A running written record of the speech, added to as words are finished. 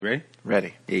Ready?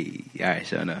 Ready. Hey, all right,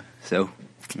 sure enough. So,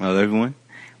 hello everyone.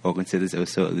 Welcome to this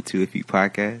episode of the 2 Feet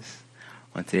Podcast.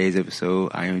 On today's episode,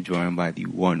 I am joined by the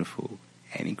wonderful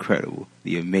and incredible,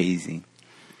 the amazing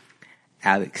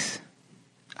Alex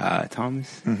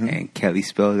Thomas and Kelly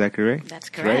Spell. Is that correct? That's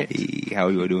correct. Hey, how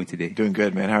are you all doing today? Doing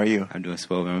good, man. How are you? I'm doing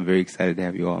swell, man. I'm very excited to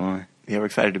have you all on. Yeah, we're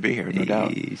excited to be here, no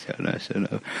doubt. Sure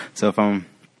enough. So if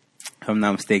I'm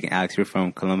not mistaken, Alex, you're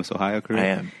from Columbus, Ohio, correct? I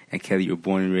am. And Kelly, you're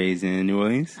born and raised in New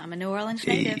Orleans? I'm a New Orleans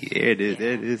native. Hey, there it is.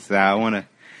 There it is. So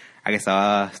I guess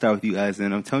I'll start with you guys.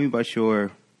 And tell me about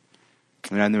I've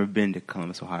never been to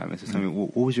Columbus, Ohio, man. So tell me,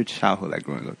 what was your childhood like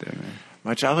growing up there, man?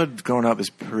 My childhood growing up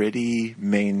is pretty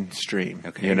mainstream,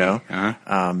 Okay. you know?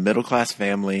 Uh-huh. Middle-class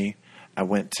family. I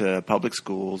went to public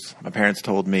schools. My parents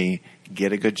told me,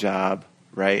 get a good job,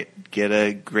 right? Get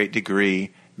a great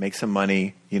degree, make some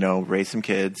money, raise some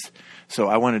kids. So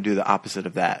I want to do the opposite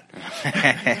of that.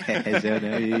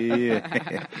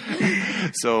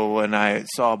 So when I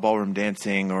saw ballroom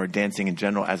dancing or dancing in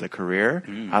general as a career,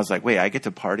 I was like, wait, I get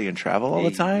to party and travel all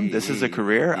the time? This is a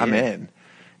career? I'm in.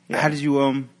 Yeah. How did you,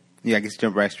 I guess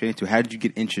jump right straight into it. How did you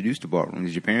get introduced to ballroom?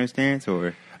 Did your parents dance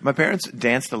or? My parents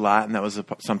danced a lot, and that was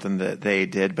something that they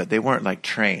did, but they weren't like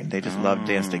trained. They just loved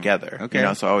dance together.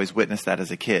 Okay. So I always witnessed that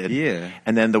as a kid. Yeah.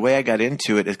 And then the way I got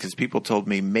into it is because people told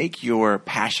me, make your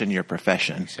passion your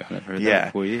profession. I've heard that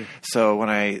before, yeah. So when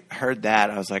I heard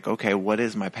that, I was like, okay, what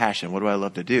is my passion? What do I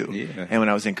love to do? Yeah. And when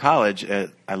I was in college,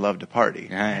 I loved to party.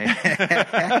 All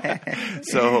right.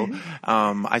 So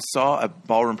I saw a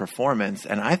ballroom performance,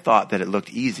 and I thought that it looked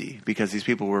easy because these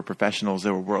people were professionals. They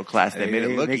were world class. They made it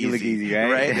look easy,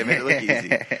 right? They made it look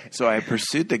easy. So I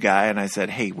pursued the guy, and I said,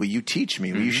 hey, will you teach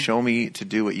me? Will you show me to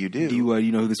do what you do? Do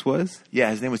you know who this was? Yeah,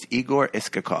 his name was Igor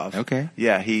Iskakov. Okay.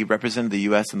 Yeah, he represented the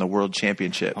U.S. in the World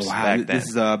Championships back then. This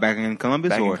is back in Columbus?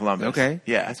 Back in Columbus. Okay.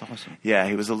 Yeah. That's awesome. Yeah,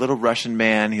 he was a little Russian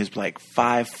man. He was like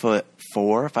 5'4",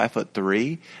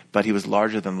 5'3", but he was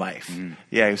larger than life.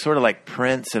 Yeah, he was sort of like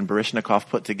Prince and Baryshnikov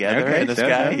put together in this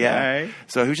guy. Yeah. Right.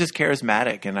 So he was just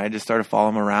charismatic, and I just started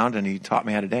following him around, and he taught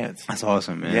me how to dance. That's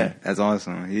awesome, man. Yeah. That's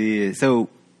awesome. Yeah. So,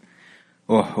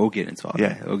 we'll get into all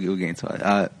that. We'll get into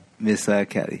it. Miss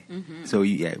Kelly. So,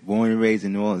 born and raised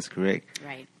in New Orleans, correct?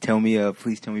 Right.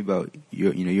 Please tell me about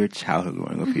your childhood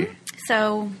growing up here.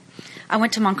 So, I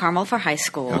went to Mount Carmel for high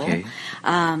school. Okay.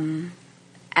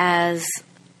 As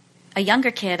a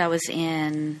younger kid, I was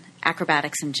in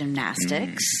acrobatics and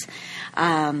gymnastics.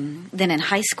 Then in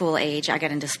high school age, I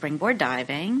got into springboard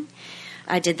diving.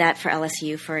 I did that for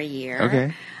LSU for a year.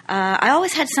 Okay. I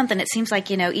always had something. It seems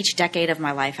like, each decade of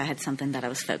my life I had something that I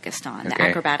was focused on. Okay. The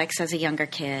acrobatics as a younger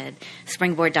kid,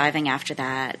 springboard diving after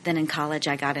that. Then in college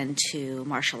I got into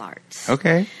martial arts.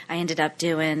 Okay. I ended up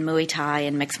doing Muay Thai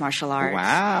and mixed martial arts.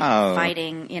 Wow.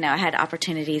 Fighting, I had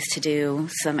opportunities to do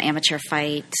some amateur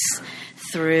fights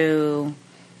through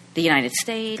the United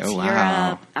States, Oh, wow.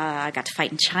 Europe. I got to fight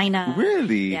in China.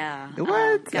 Really? Yeah.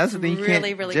 What? Got That's the some thing. You really,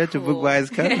 can't really judge cool. a book by its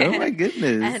cover. Oh, my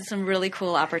goodness. I had some really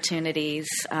cool opportunities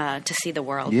to see the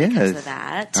world Yes. because of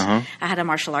that. Uh-huh. I had a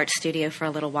martial arts studio for a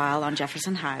little while on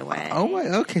Jefferson Highway. Oh, my.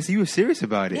 Okay, so you were serious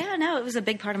about it. Yeah, no, it was a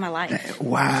big part of my life.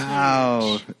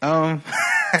 Wow. I'm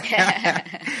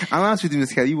honest with you,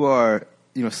 Miss Kelly. You are,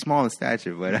 small in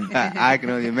stature, but I can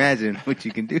only imagine what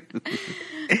you can do.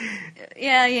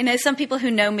 Yeah, some people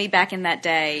who know me back in that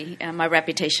day, my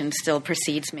reputation still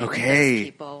precedes me. Okay. With those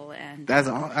people, and That's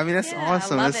awesome. I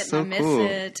love That's it. so I miss cool.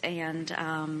 it,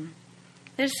 and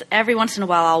there's every once in a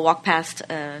while I'll walk past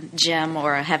a gym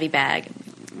or a heavy bag.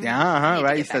 Yeah, Need to right.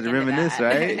 get You start to back into reminisce,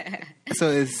 that. right? So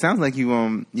it sounds like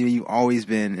you've always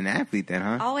been an athlete, then,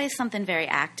 huh? Always something very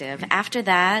active. After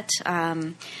that,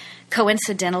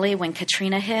 coincidentally, when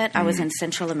Katrina hit, I was in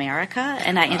Central America,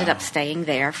 and I ended up staying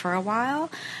there for a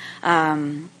while.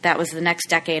 That was the next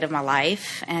decade of my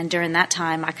life, and during that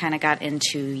time, I kind of got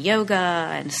into yoga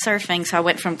and surfing. So I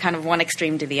went from kind of one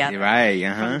extreme to the other. Right.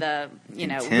 From the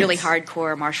Intense. really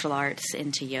hardcore martial arts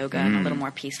into yoga and a little more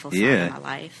peaceful side of my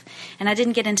life. And I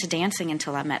didn't get into dancing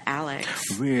until I met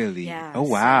Alex. Really? Yeah. Oh,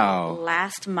 wow. So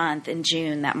last month in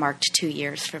June, that marked 2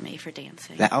 years for me for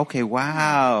dancing. Okay,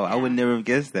 wow. I would never have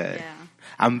guessed that. Yeah.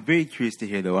 I'm very curious to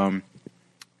hear, though.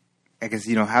 I guess,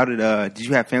 how did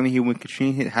you have family here when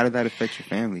Katrina hit? How did that affect your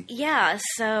family? Yeah,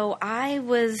 so I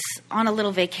was on a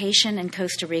little vacation in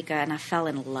Costa Rica, and I fell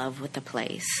in love with the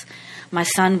place. My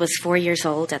son was 4 years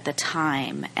old at the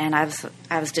time, and I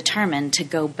was determined to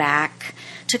go back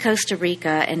to Costa Rica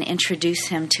and introduce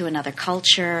him to another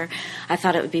culture. I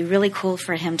thought it would be really cool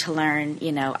for him to learn,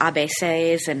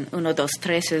 ABCs and uno, dos,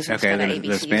 treses, Okay, the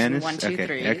ABCs, Spanish? 1, 2, Okay,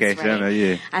 3. okay, Right?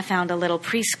 yeah. I found a little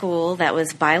preschool that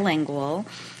was bilingual.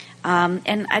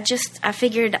 And I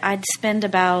figured I'd spend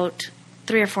about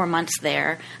 3 or 4 months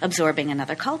there absorbing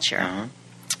another culture. Uh-huh.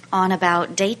 On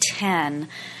about day 10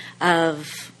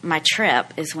 of my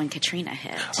trip is when Katrina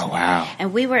hit. Oh, wow.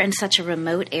 And we were in such a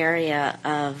remote area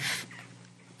of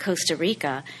Costa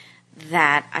Rica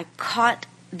that I caught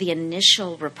the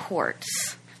initial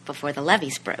reports before the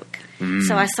levees broke.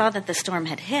 So I saw that the storm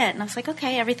had hit, and I was like,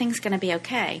 okay, everything's going to be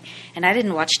okay. And I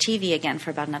didn't watch TV again for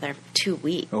about another 2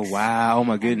 weeks. Oh, wow. Oh,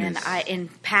 my goodness. And in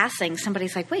passing,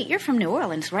 somebody's like, wait, you're from New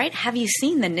Orleans, right? Have you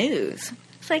seen the news?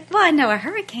 It's like, well, I know a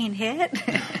hurricane hit.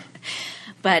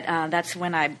 But that's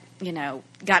when I,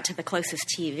 got to the closest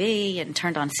TV and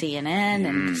turned on CNN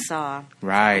and saw,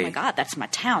 Right. oh, my God, that's my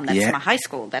town. That's my high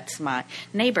school. That's my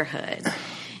neighborhood.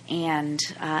 And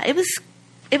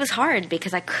it was hard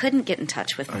because I couldn't get in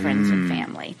touch with friends and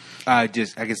family. I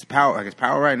guess power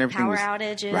right and everything Power was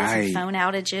outages right. and phone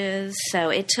outages. So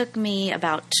it took me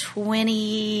about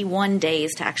 21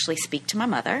 days to actually speak to my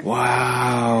mother.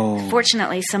 Wow.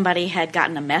 Fortunately, somebody had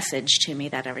gotten a message to me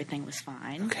that everything was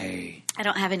fine. Okay. I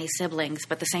don't have any siblings,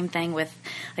 but the same thing with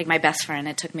my best friend.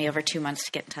 It took me over 2 months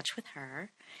to get in touch with her.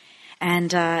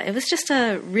 And it was just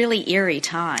a really eerie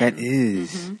time. That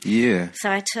is. Yeah.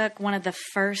 So I took one of the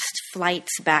first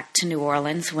flights back to New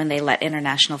Orleans when they let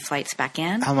international flights back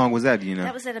in. How long was that, do you know?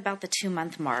 That was at about the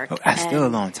 2-month mark. Oh, that's still a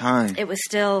long time. It was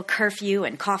still curfew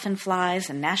and coffin flies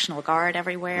and National Guard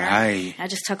everywhere. Right. I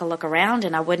just took a look around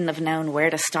and I wouldn't have known where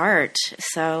to start.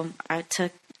 So I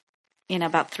took,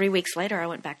 about 3 weeks later, I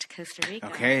went back to Costa Rica.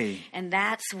 Okay. And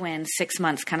that's when 6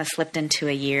 months kind of slipped into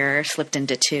a year, slipped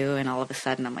into 2, and all of a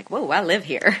sudden I'm like, whoa, I live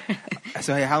here.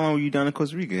 So how long were you down in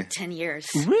Costa Rica? 10 years.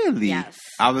 Really? Yes.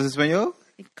 ¿Hablas español?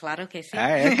 Claro que sí. All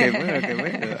right, okay,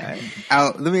 bueno. All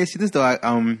right. Let me ask you this, though.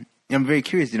 I'm very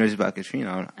curious, just about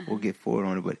Katrina. We'll get forward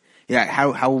on it, but yeah,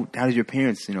 how did your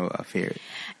parents, fare?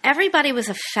 Everybody was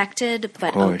affected,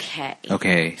 but okay.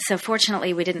 Okay. So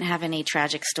fortunately, we didn't have any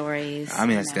tragic stories. I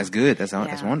mean, that's good. That's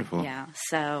wonderful. Yeah.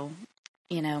 So,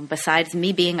 besides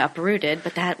me being uprooted,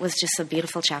 but that was just a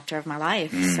beautiful chapter of my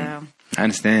life. So I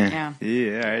understand. Yeah.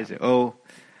 Yeah. All right.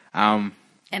 So,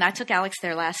 and I took Alex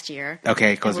there last year.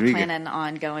 Okay, Costa Rica. We're planning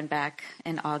on going back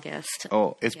in August.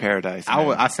 Oh, It's paradise.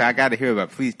 I say I got to hear about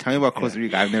it. Please tell me about Costa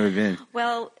Rica. I've never been.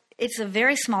 Well, it's a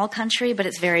very small country, but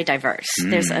it's very diverse.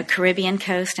 There's a Caribbean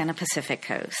coast and a Pacific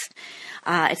coast.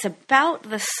 It's about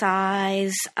the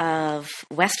size of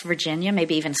West Virginia,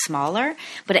 maybe even smaller,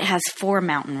 but it has 4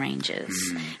 mountain ranges.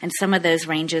 And some of those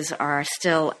ranges are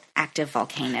still active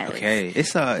volcanoes. Okay.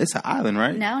 It's an island,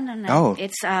 right? No. Oh.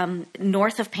 It's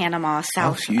north of Panama,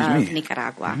 south of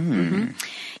Nicaragua.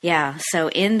 Yeah, so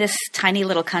in this tiny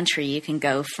little country, you can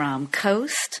go from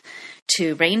coast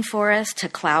to rainforest to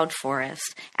cloud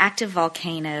forest, active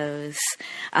volcanoes,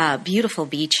 beautiful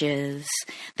beaches.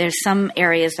 There's some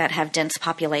areas that have dense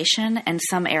population and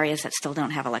some areas that still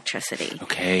don't have electricity.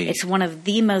 Okay. It's one of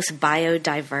the most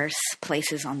biodiverse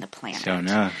places on the planet. Sure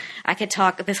enough. I could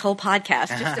talk this whole podcast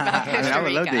just about Costa Rica. I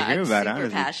would love to hear about it, I'm super honestly.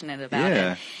 passionate about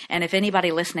it. And if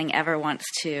anybody listening ever wants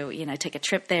to, take a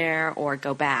trip there or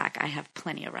go back, I have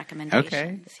plenty of recommendations.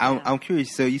 Okay. Yeah. I'm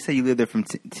curious. So you say you lived there from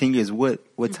 10 years. What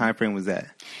time frame was that?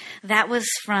 That was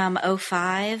from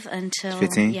 2005 until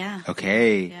 15? Yeah.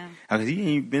 Okay. Yeah. Because you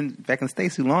ain't been back in the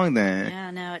States too long then.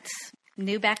 Yeah, no, it's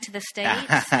new back to the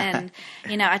States. And,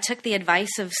 I took the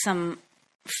advice of some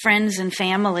friends and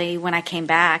family when I came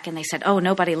back, and they said, oh,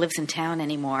 nobody lives in town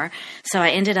anymore. So I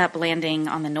ended up landing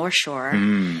on the North Shore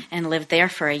and lived there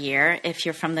for a year. If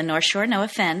you're from the North Shore, no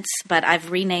offense, but I've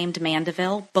renamed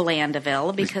Mandeville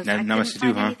Belandeville because I couldn't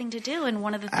find anything to do. And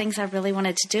one of the things I really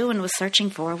wanted to do and was searching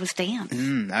for was dance.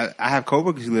 I have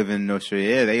coworkers who live in North Shore.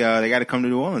 Yeah, they got to come to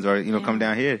New Orleans or come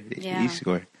down here, East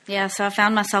Shore. Yeah, so I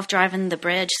found myself driving the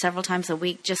bridge several times a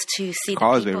week just to see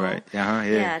Causeway, the people. right?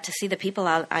 Yeah, to see the people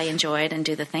I enjoyed and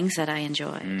do the things that I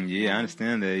enjoyed. I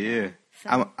understand that. Yeah,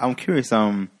 so. I'm curious.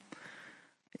 I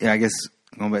guess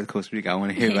going back to Costa Rica, I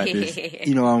want to hear about this.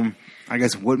 I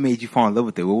guess what made you fall in love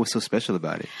with it? What was so special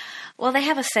about it? Well, they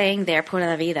have a saying there,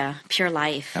 pura vida, pure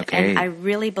life. Okay. And I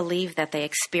really believe that they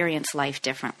experience life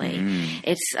differently.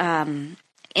 It's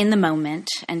in the moment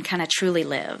and kind of truly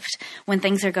lived. When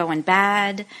things are going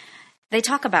bad, they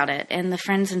talk about it, and the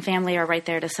friends and family are right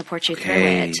there to support you through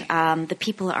it. The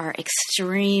people are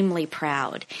extremely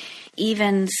proud.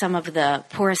 Even some of the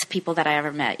poorest people that I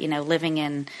ever met, living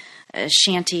in a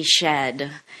shanty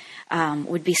shed,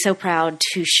 would be so proud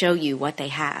to show you what they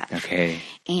have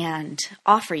and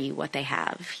offer you what they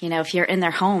have. If you're in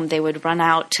their home, they would run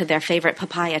out to their favorite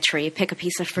papaya tree, pick a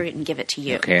piece of fruit, and give it to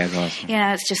you. Okay, that's awesome.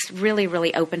 It's just really,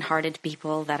 really open-hearted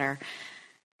people that are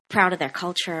proud of their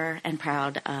culture and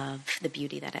proud of the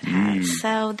beauty that it has.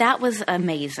 So that was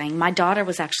amazing. My daughter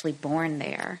was actually born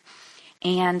there,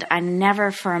 and I never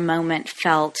for a moment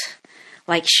felt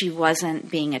like she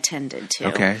wasn't being attended to.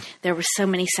 Okay. There were so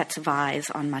many sets of eyes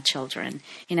on my children.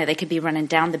 You know, they could be running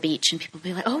down the beach and people would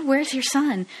be like, "Oh, where's your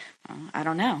son?" "Oh, I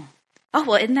don't know." "Oh,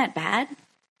 well, isn't that bad?"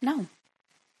 No,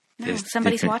 It's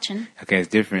somebody's different. watching. Okay, it's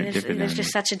different. There's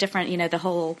just such a different, you know, the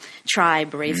whole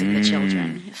tribe raising the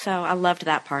children. So I loved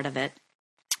that part of it.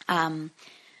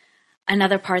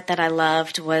 Another part that I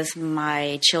loved was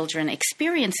my children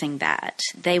experiencing that.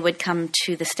 They would come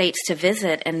to the States to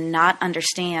visit and not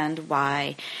understand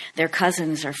why their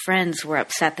cousins or friends were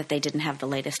upset that they didn't have the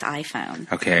latest iPhone.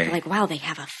 Okay. They're like, wow, they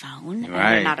have a phone? And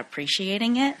Right. they're not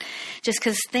appreciating it? Just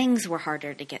because things were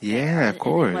harder to get there. Yeah, of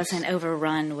course. It wasn't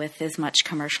overrun with as much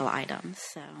commercial items.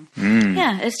 So,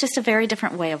 yeah, it's just a very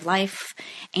different way of life.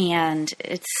 And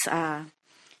it's...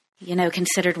 you know,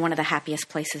 considered one of the happiest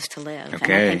places to live.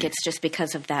 Okay. And I think it's just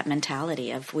because of that mentality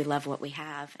of we love what we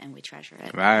have and we treasure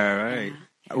it. Right.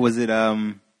 Yeah. Was it,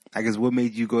 I guess, what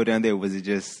made you go down there? Was it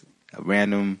just a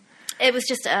random... It was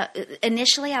just,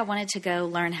 initially I wanted to go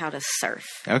learn how to surf.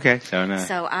 Okay, so no.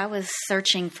 So I was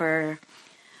searching for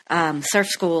surf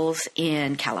schools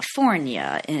in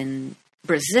California, in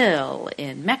Brazil,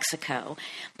 in Mexico,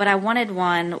 but I wanted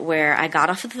one where I got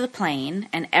off of the plane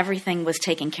and everything was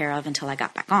taken care of until I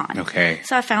got back on. Okay.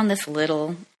 So I found this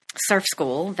little surf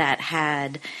school that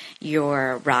had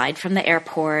your ride from the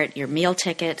airport, your meal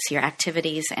tickets, your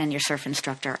activities, and your surf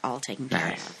instructor all taken care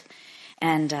Nice. of.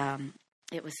 And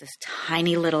it was this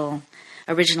tiny little,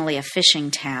 originally a fishing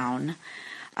town,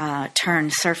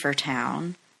 turned surfer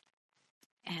town,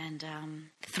 and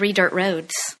 3 dirt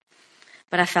roads.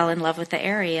 But I fell in love with the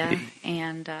area,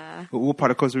 and What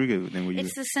part of Costa Rica then were you?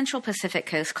 it's the Central Pacific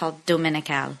coast called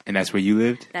Dominical. And that's where you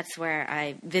lived? That's where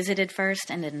I visited first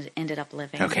and then ended up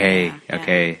living. Okay, Yeah,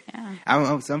 okay. yeah.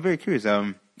 I'm very curious.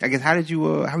 I guess how were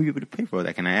you able to pay for all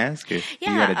that? Can I ask? Or you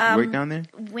Yeah, had to work down there?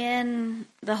 When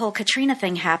the whole Katrina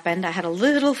thing happened, I had a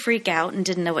little freak out and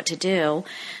didn't know what to do.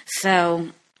 So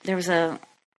there was a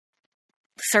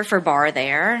surfer bar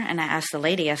there, and I asked the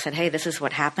lady, I said, "Hey, this is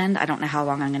what happened. I don't know how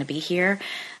long I'm going to be here.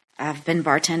 I've been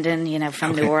bartending, you know,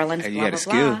 from Okay. New Orleans, And you blah, had blah, a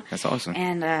skill. blah." That's awesome.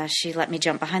 And she let me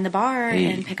jump behind the bar Hey.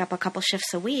 and pick up a couple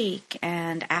shifts a week.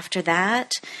 And after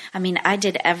that, I mean, I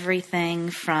did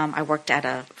everything from, I worked at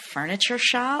a furniture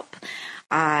shop.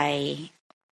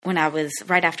 When I was,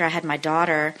 right after I had my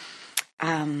daughter,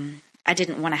 I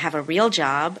didn't want to have a real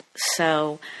job.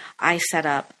 So I set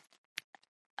up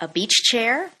a beach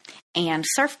chair and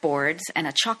surfboards and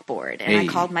a chalkboard. And Hey. I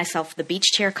called myself the beach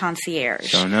chair concierge.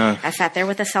 Sure enough. I sat there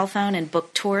with a cell phone and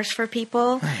booked tours for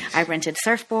people. Nice. I rented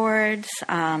surfboards,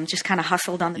 just kind of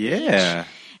hustled on the Yeah. beach.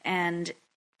 And,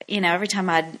 you know, every time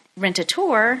I'd rent a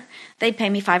tour, they'd pay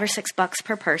me $5 or $6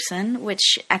 per person,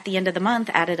 which at the end of the month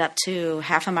added up to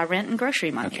half of my rent and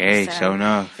grocery money. Okay, So sure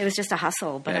enough. It was just a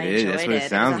hustle, but That I is- enjoyed that's what it it.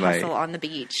 sounds It was a like. hustle on the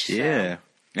beach. so. Yeah.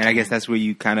 And I guess that's where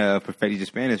you kind of perfected your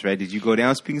Spanish, right? Did you go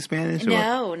down speaking Spanish? Or?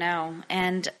 No.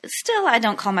 And still, I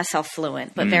don't call myself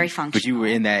fluent, but very functional. But you were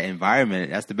in that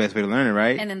environment. That's the best way to learn it,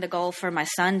 right? And then the goal for my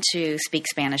son to speak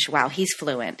Spanish, wow, he's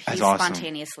fluent. That's He's awesome.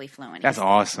 spontaneously fluent. That's He's-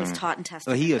 awesome. He's taught and tested.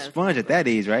 So he a with both sponge at that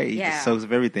age, right? He Yeah. just soaks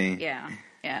up everything.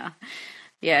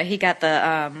 Yeah, he got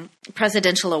the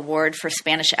presidential award for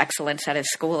Spanish excellence at his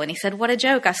school, and he said, "What a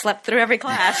joke! I slept through every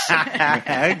class."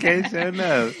 Okay, sure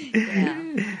enough.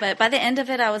 Yeah. But by the end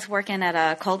of it, I was working at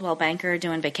a Coldwell Banker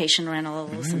doing vacation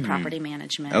rentals and property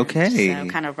management. Okay. So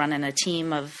kind of running a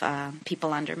team of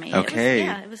people under me. Okay.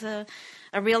 It was a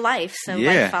real life. So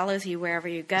Yeah. life follows you wherever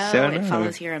you go. Sure It enough.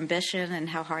 follows your ambition and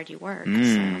how hard you work.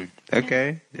 So.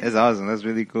 Okay. That's awesome. That's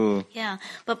really cool. Yeah,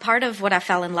 but part of what I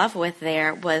fell in love with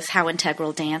there was how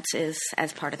integral dance is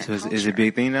as part of the So culture. is it a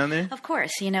big thing down there? Of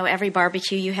course, you know, every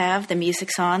barbecue you have, the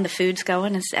music's on, the food's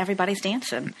going, and everybody's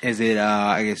dancing. Is it,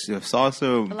 I guess, salsa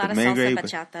or A lot of merengue?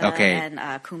 salsa, bachata, Okay. and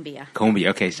cumbia.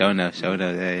 Cumbia. Okay, sure enough. Yeah, all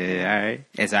right.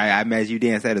 And so I imagine you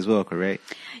dance that as well, correct?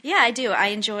 Yeah, I do. I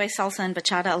enjoy salsa and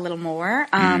bachata a little more,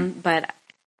 but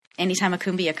anytime a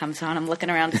cumbia comes on, I'm looking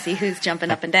around to see who's jumping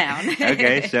up and down.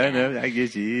 Okay, sure enough. I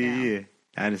get you. Yeah.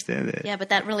 I understand that. Yeah, but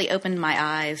that really opened my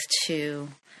eyes to,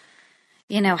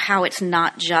 you know, how it's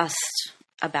not just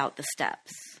about the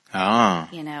steps. Oh.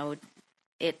 You know,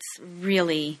 it's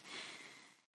really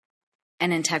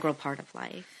an integral part of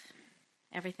life.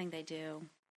 Everything they do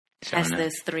Sure has enough.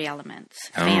 those 3 elements: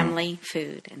 Oh. family,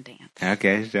 food, and dance.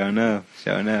 Okay, sure enough.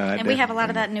 And we have a lot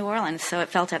of that in New Orleans, so it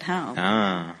felt at home.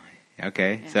 Oh,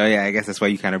 okay. So yeah, I guess that's why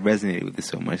you kind of resonated with it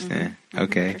so much then.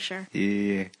 Okay. for sure.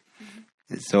 Yeah.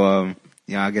 So,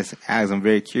 you know, I guess, Alex, I'm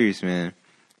very curious, man.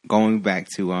 going back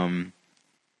to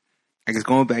I guess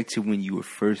going back to when you were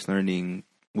first learning,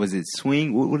 was it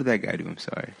swing? What did that guy do? I'm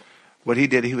sorry. What he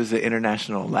did, he was an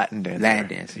international Latin dancer. Latin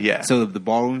dancer. Yeah. So the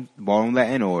ballroom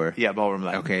Latin or? Yeah, ballroom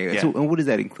Latin. Okay. Yeah. So, and what does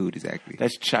that include exactly?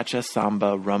 That's cha-cha,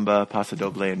 samba, rumba, paso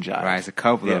doble, and jive. Right, it's a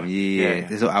couple of them.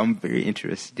 Yeah. So I'm very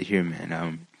interested to hear,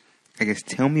 man. I guess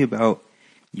tell me about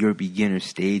your beginner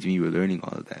stage when you were learning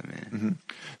all of that, man. Mm-hmm.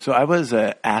 So I was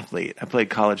an athlete. I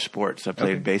played college sports. I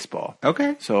played baseball.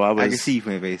 Okay. So I can see you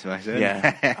playing baseball.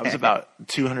 Yeah. I was about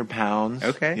 200 pounds.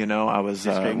 Okay. You know, I was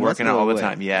working out all the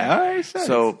time. Yeah. All right.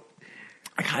 So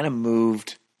I kind of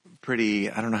moved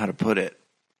pretty, I don't know how to put it,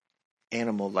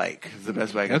 animal-like is the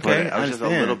best way I can put it. I was just a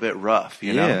little bit rough,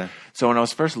 you know? So when I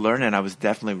was first learning, I was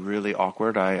definitely really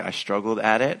awkward. I struggled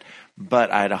at it,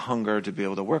 but I had a hunger to be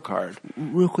able to work hard.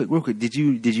 Real quick. Did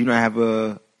you not have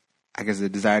a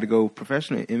desire to go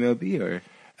professional in MLB or?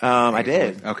 I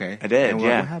did. Okay. I did, and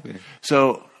yeah. What happened?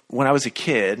 So when I was a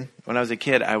kid,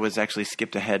 I was actually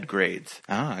skipped ahead grades.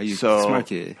 You were a smart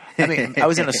kid. I mean, I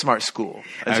was in a smart school.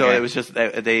 And so Okay. it was just,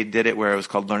 they did it where it was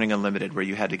called Learning Unlimited, where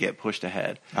you had to get pushed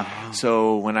ahead. Oh.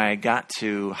 So when I got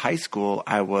to high school,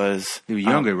 I was... You were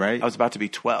younger, right? I was about to be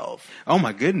 12. Oh,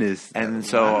 my goodness. And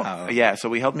so, Wow. So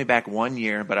we held me back 1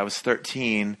 year, but I was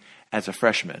 13 as a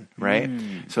freshman, right?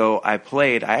 So I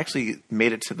actually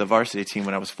made it to the varsity team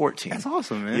when I was 14. That's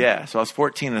awesome, man. Yeah, so I was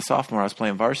 14 and a sophomore, I was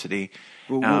playing varsity.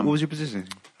 What was your position?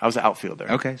 I was an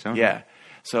outfielder. Okay, so yeah.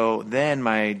 So then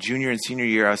my junior and senior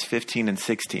year, I was 15 and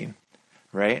 16,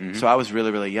 right? So I was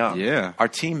really, really young. Yeah. Our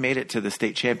team made it to the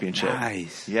state championship.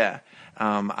 Nice. Yeah.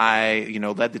 I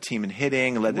led the team in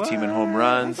hitting, led the team in home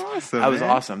runs. That's awesome, I was man.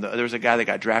 awesome. There was a guy that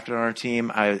got drafted on our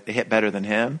team. I hit better than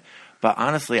him. But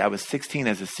honestly, I was 16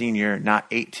 as a senior, not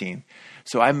 18.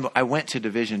 So I went to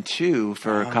Division II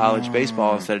for college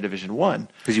baseball instead of Division I.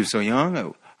 Because you were so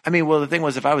young? I mean, well, the thing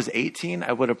was, if I was 18,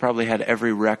 I would have probably had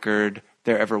every record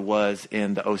there ever was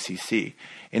in the OCC.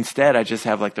 Instead, I just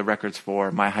have like the records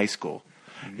for my high school,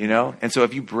 you know? And so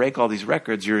if you break all these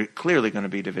records, you're clearly going to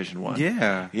be Division I.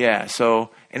 Yeah. Yeah. So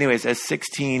anyways, as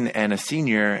 16 and a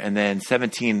senior and then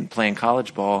 17 playing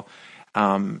college ball,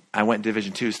 I went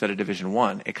Division II instead of Division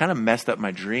I. It kind of messed up my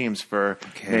dreams for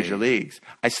major leagues.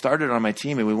 I started on my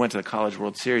team and we went to the College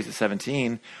World Series at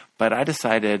 17, but I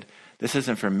decided this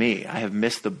isn't for me. I have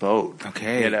missed the boat.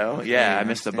 Okay. You know? Okay, Yeah, I I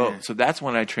missed the understand. boat. So that's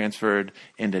when I transferred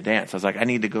into dance. I was like, I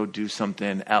need to go do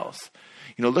something else.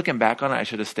 You know, looking back on it, I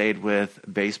should have stayed with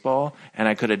baseball and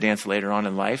I could have danced later on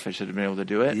in life. I should have been able to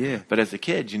do it. Yeah. But as a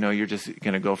kid, you know, you're just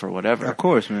going to go for whatever. Of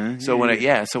course, man. So when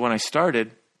I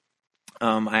started,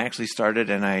 I actually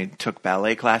started and I took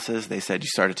ballet classes. They said you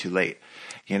started too late.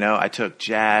 You know, I took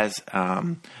jazz,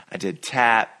 I did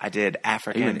tap, I did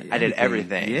African, I did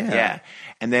everything. Yeah.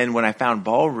 And then when I found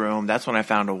ballroom, that's when I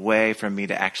found a way for me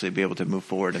to actually be able to move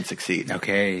forward and succeed.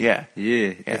 Okay. Yeah.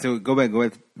 And so go back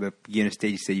to the beginner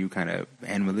stage. You say you were kind of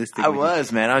animalistic. I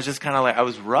was, man. I was just kind of like, I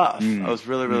was rough. I was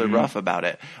really, really rough about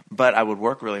it. But I would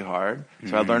work really hard.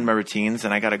 So I learned my routines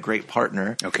and I got a great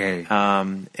partner. Okay.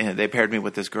 And they paired me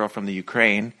with this girl from the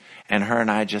Ukraine and her and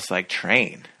I just like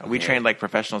trained. We trained like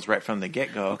professionals right from the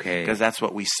get-go. Okay. Because that's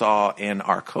what we saw in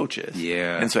our coaches.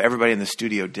 Yeah. And so everybody in the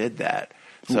studio did that.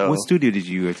 So what studio did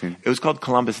you attend? it was called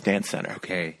Columbus Dance Center.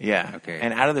 Okay. Yeah. Okay.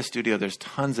 And out of the studio, there's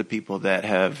tons of people that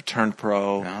have turned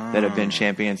pro, that have been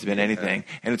champions, been anything.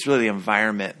 And it's really the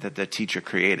environment that the teacher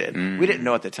created. We didn't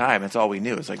know at the time. That's all we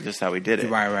knew. It's like just how we did it.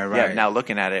 Right. Yeah. Now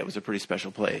looking at it, it was a pretty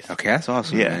special place. Okay, that's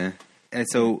awesome, Yeah. man. And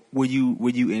so, were you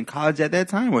in college at that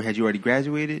time, or had you already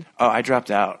graduated? Oh, I dropped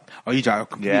out. Oh, you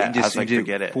dropped completely. Yeah, and I was like,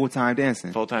 forget it. Full-time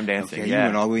dancing. Full-time dancing. Okay, yeah. you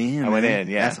went all the way in. I went man. in.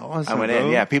 Yeah. That's awesome. I went bro.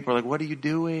 in. Yeah. People are like, "What are you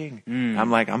doing?" I'm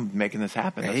like, "I'm making this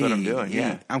happen. That's what I'm doing."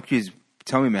 Yeah. I'm curious.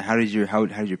 Tell me, man, how did your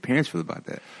parents feel about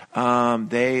that?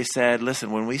 They said,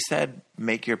 "Listen, when we said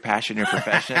make your passion your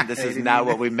profession, this is not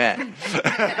what we meant." So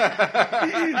no,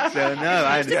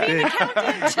 I understand.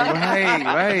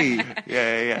 Right.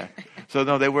 Yeah. So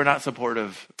no, they were not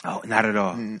supportive. Oh, not at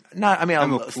all.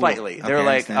 Slightly. They were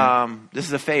like, "This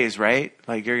is a phase, right?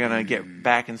 Like you're gonna get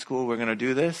back in school. We're gonna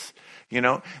do this." You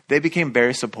know, they became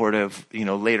very supportive. You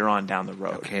know, later on down the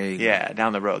road. Okay. Yeah,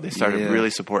 down the road, they started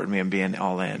really supporting me and being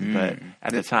all in. But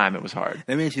at the time, it was hard.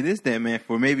 Let me ask you this, then, man.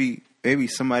 For maybe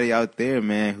somebody out there,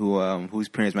 man, whose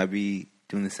parents might be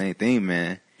doing the same thing,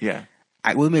 man. Yeah.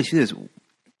 Let me ask you this: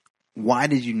 why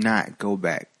did you not go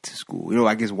back to school? You know,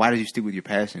 I guess why did you stick with your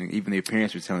passion, even though your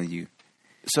parents were telling you?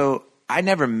 So I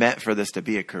never meant for this to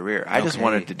be a career. I just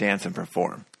wanted to dance and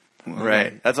perform.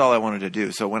 Right. That's all I wanted to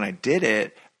do. So when I did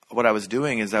it, what I was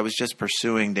doing is I was just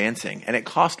pursuing dancing, and it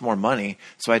cost more money,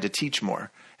 so I had to teach more.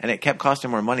 And it kept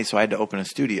costing more money, so I had to open a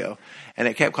studio. And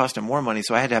it kept costing more money,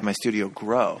 so I had to have my studio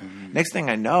grow. Next thing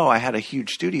I know, I had a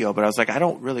huge studio, but I was like, I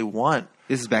don't really want...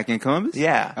 This is back in Columbus?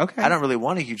 Yeah. Okay. I don't really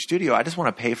want a huge studio. I just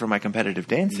want to pay for my competitive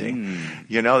dancing.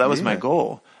 You know, that was my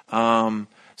goal.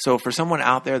 So for someone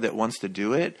out there that wants to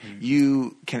do it,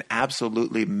 you can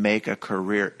absolutely make a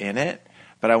career in it.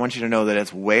 But I want you to know that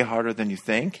it's way harder than you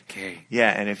think. Okay. Yeah,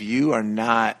 and if you are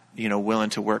not,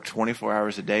 willing to work 24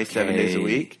 hours a day, 7 days a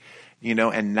week,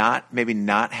 and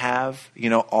not have,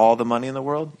 all the money in the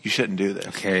world, you shouldn't do this.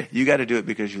 Okay. You got to do it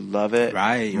because you love it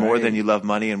more than you love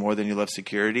money and more than you love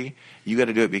security. You got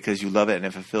to do it because you love it and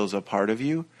it fulfills a part of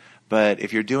you. But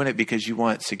if you're doing it because you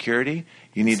want security,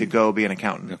 you need to go be an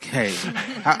accountant. Okay.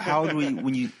 How old were you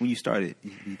when you started,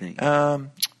 you think?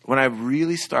 When I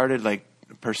really started,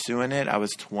 pursuing it, I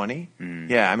was 20.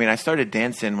 Yeah, I mean, I started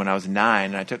dancing when I was 9,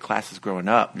 and I took classes growing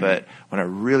up. But when I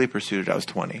really pursued it, I was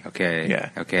 20. Okay. Yeah.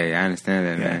 Okay, I understand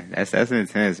that, man. That's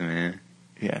intense, man.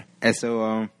 Yeah. And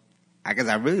so, I guess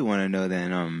I really want to know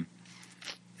then,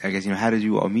 how did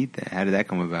you all meet then? How did that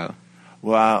come about?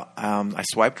 Well, I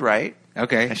swiped right.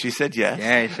 Okay. And she said yes.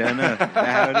 Yeah, sure enough. That's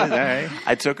how it is. All right.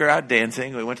 I took her out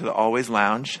dancing. We went to the Always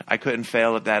Lounge. I couldn't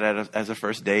fail at that as a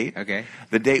first date. Okay.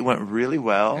 The date went really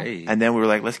well. Hey. And then we were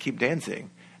like, let's keep dancing.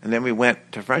 And then we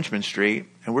went to Frenchman Street,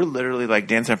 and we're literally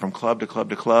dancing from club to club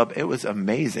to club. It was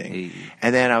amazing. Hey.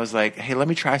 And then I was like, hey, let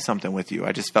me try something with you.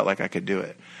 I just felt like I could do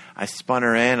it. I spun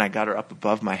her in. I got her up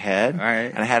above my head. All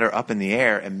right. And I had her up in the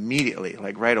air immediately,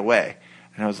 right away.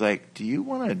 And I was like, do you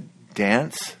want to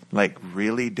dance?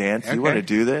 Really dance? Do you want to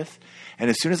do this? And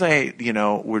as soon as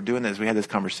we're doing this, we had this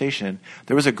conversation.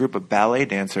 There was a group of ballet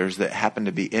dancers that happened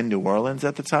to be in New Orleans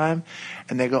at the time.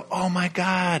 And they go, oh my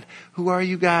God, who are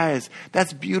you guys?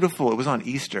 That's beautiful. It was on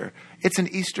Easter. It's an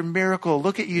Easter miracle.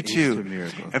 Look at you two. Easter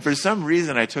miracle. And for some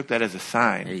reason, I took that as a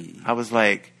sign. Hey. I was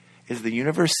like, is the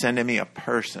universe sending me a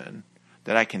person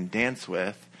that I can dance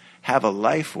with, have a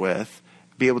life with,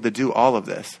 be able to do all of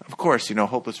this? Of course,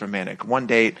 hopeless romantic. One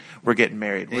date, we're getting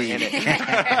married. We're in it.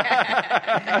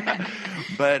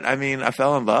 But I mean, I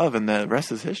fell in love, and the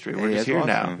rest is history. We're just here awesome.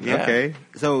 now. Yeah. Okay.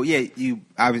 So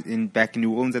I was back in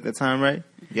New Orleans at that time, right?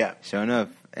 Yeah. Sure enough.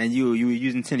 And you were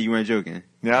using Tinder. You weren't joking.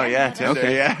 No, yeah, Tinder,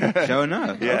 okay. yeah. Sure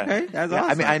enough. Yeah. Okay, that's Yeah,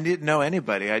 awesome. I mean, I didn't know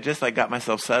anybody. I just got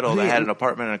myself settled. Yeah. I had an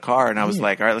apartment and a car, and I was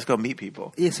like, all right, let's go meet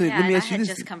people. Yeah, so Yeah, let me and ask I you had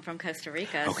this. just come from Costa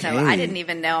Rica, Okay. so I didn't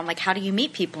even know. I'm like, how do you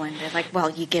meet people? And they're like, well,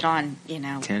 you get on,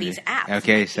 Tinder. these apps.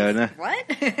 Okay, sure enough. What?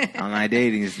 Online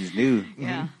dating is new.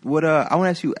 Yeah. What I want to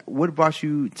ask you, what brought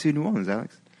you to New Orleans,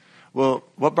 Alex? Well,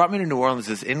 what brought me to New Orleans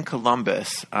is in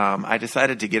Columbus, I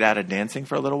decided to get out of dancing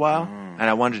for a little while, and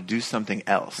I wanted to do something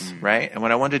else, right? And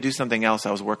when I wanted to do something else,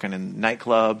 I was working in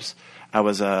nightclubs. I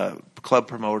was a club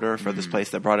promoter for this place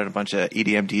that brought in a bunch of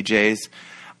EDM DJs.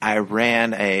 I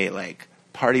ran a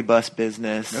party bus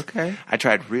business. Okay. I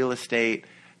tried real estate.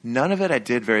 None of it I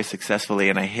did very successfully,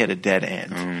 and I hit a dead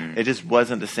end. It just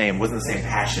wasn't the same. Wasn't the same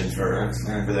passion for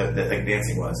that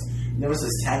dancing was. And there was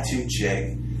this tattooed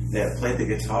chick that played the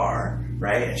guitar,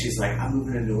 right? And she's like, I'm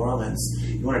moving to New Orleans.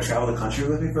 You want to travel the country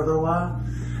with me for a little while?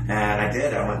 And I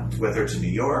did. I went with her to New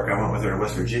York. I went with her to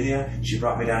West Virginia. She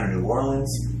brought me down to New Orleans.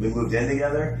 We moved in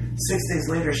together. 6 days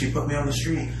later, she put me on the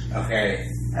street. Okay.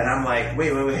 And I'm like,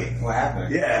 wait. What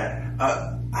happened? Yeah.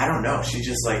 I don't know. She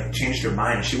just changed her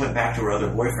mind. She went back to her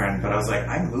other boyfriend. But I was like,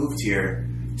 I moved here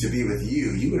to be with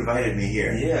you. You invited me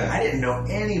here. Yeah. I didn't know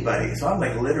anybody. So I'm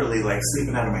literally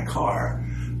sleeping out of my car.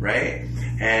 Right?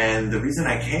 And the reason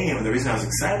I came and the reason I was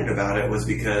excited about it was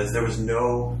because there was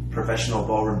no professional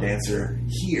ballroom dancer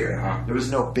here. Uh-huh. There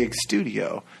was no big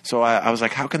studio. So I was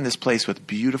like, how can this place with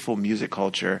beautiful music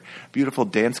culture, beautiful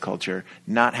dance culture,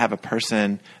 not have a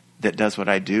person that does what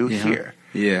I do here?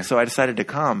 Yeah. So I decided to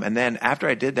come. And then after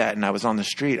I did that and I was on the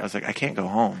street, I was like, I can't go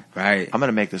home. Right. I'm going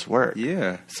to make this work.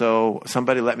 Yeah. So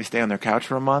somebody let me stay on their couch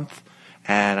for a month.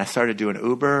 And I started doing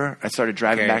Uber. I started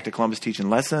driving back to Columbus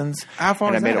teaching lessons. How far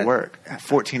and is I made that? it work.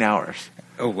 14 hours.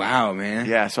 Oh, wow, man.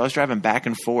 Yeah, so I was driving back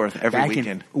and forth every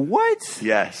weekend. What?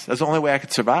 Yes. That's the only way I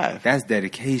could survive. That's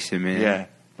dedication, man. Yeah.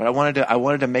 But I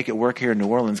wanted to make it work here in New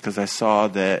Orleans because I saw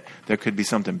that there could be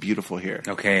something beautiful here.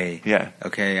 Okay. Yeah.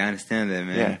 Okay, I understand that,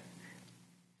 man. Yeah.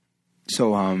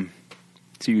 So,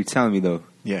 so you were telling me, though.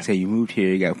 Yeah. Say you moved here,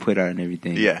 you got put out and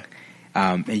everything. Yeah.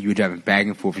 And you were driving back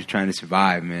and forth just trying to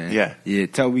survive, man. Yeah. Yeah,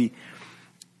 tell me,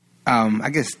 I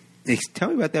guess, tell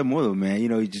me about that more, though, man.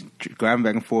 You just driving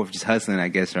back and forth, just hustling, I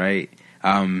guess, right?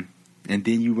 And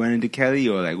then you run into Kelly,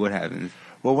 or what happens?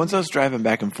 Well, once I was driving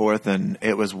back and forth and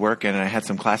it was working and I had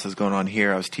some classes going on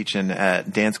here, I was teaching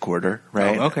at Dance Quarter,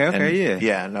 right? Oh, okay, and, yeah.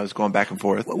 Yeah, and I was going back and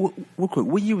forth.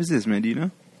 What year was this, man? Do you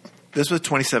know? This was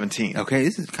 2017. Okay,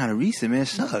 this is kind of recent, man. It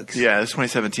sucks. Yeah, this is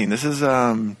 2017. This is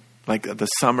like the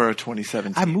summer of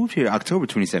 2017. I moved here October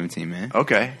 2017, man.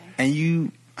 Okay.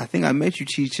 And I think I met you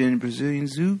teaching Brazilian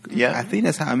Zouk. Yeah. I think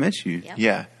that's how I met you. Yep.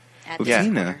 Yeah. At With Dance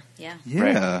Tina. Quarter. Yeah.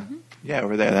 Yeah. Right. Yeah,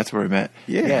 over there. That's where we met.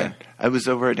 Yeah. I was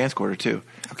over at Dance Quarter too.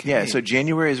 Okay. Yeah, so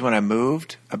January is when I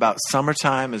moved. About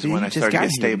summertime is So when you I just started to got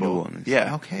get here in New stable. Orleans.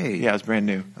 Yeah. Okay. Yeah, I was brand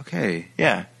new. Okay.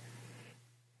 Yeah.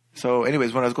 So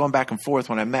anyways, when I was going back and forth,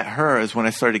 when I met her is when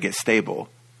I started to get stable.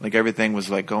 Like everything was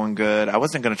like going good. I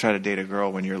wasn't going to try to date a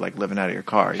girl when you're like living out of your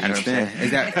car. You I know what I'm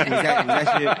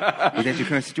understand. Was that your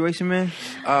current situation, man?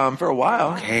 saying? For a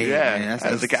while. Okay, Yeah. man, that's I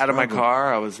was like out of my struggle.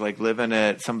 car. I was like living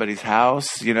at somebody's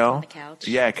house, you know? On the couch.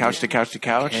 Yeah, couch to couch to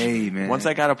couch. Okay, man. Once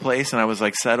I got a place and I was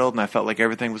like settled and I felt like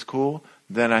everything was cool,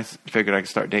 then I figured I could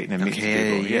start dating and meeting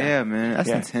Okay, people. yeah, man. That's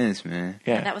Yeah. intense, man.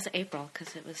 Yeah. That was April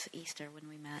because it was Easter when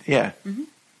we met. Yeah.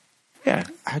 Yeah.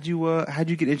 How'd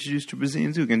you get introduced to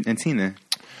Brazilian Zouk and Tina?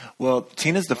 Well,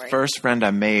 Tina's the first friend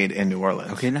I made in New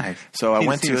Orleans. Okay, nice. So I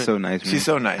went to Tina's so nice, man. She's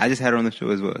so nice. I just had her on the show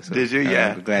as well. So, Did you?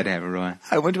 Yeah. I'm glad to have her on.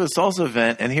 I went to a salsa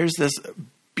event, and here's this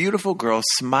beautiful girl,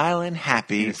 smiling,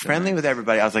 happy, Yes, friendly nice. with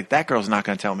everybody. I was like, that girl's not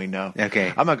going to tell me no. Okay.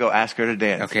 I'm going to go ask her to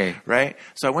dance. Okay. Right?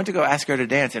 So I went to go ask her to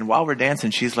dance, and while we're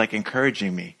dancing, she's like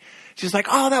encouraging me. She's like,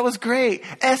 oh, that was great.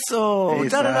 Eso.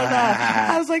 Yes,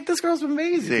 Da-da-da-da. I was like, this girl's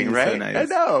amazing, She's right? so nice. I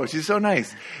know. She's so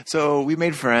nice. So we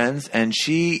made friends, and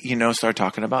she, started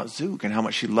talking about Zouk and how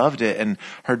much she loved it. And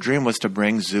her dream was to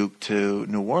bring Zouk to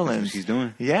New Orleans. she's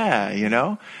doing. Yeah,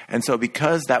 And so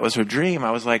because that was her dream,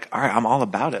 I was like, all right, I'm all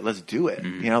about it. Let's do it.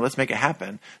 Let's make it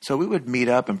happen. So we would meet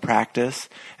up and practice.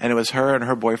 And it was her and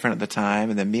her boyfriend at the time,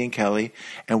 and then me and Kelly.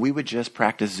 And we would just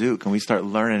practice Zouk, and we start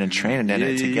learning and training in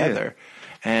it together.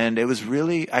 And it was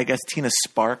really, I guess, Tina's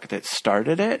spark that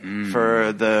started it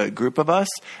for the group of us.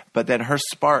 But then her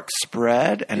spark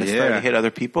spread and it started to hit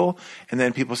other people. And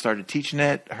then people started teaching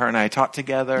it. Her and I taught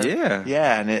together. Yeah.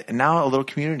 Yeah. And now a little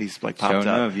community's like popped Showing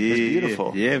up. Yeah, It's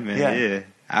beautiful. Yeah, man. Yeah.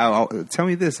 I'll tell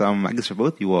me this. I guess for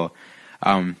both of you all,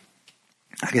 I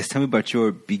guess tell me about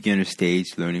your beginner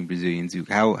stage learning Brazilian Zouk.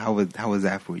 How was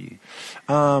that for you?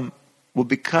 Well,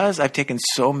 because I've taken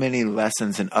so many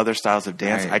lessons in other styles of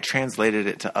dance, Right. I translated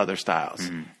it to other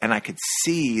styles. And I could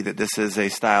see that this is a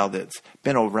style that's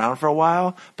been around for a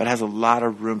while, but has a lot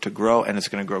of room to grow, and it's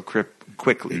going to grow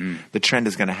quickly. The trend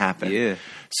is going to happen. Yeah.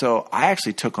 So I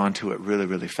actually took onto it really,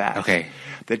 really fast. Okay.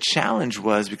 The challenge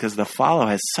was because the follow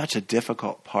has such a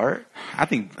difficult part. I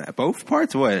think both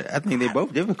parts. What? I think they're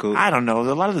both difficult. I don't know.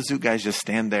 A lot of the Zouk guys just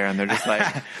stand there and they're just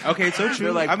like, Okay, so true.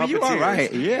 they're like I mean, you are puppeteers,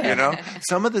 right. Yeah.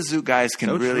 Some of the Zouk guys can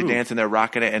So really true. dance and they're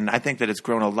rocking it, and I think that it's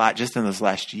grown a lot just in this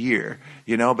last year.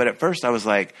 But at first I was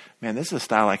like, man, this is a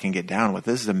style I can get down with.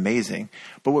 This is amazing.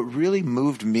 But what really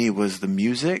moved me was the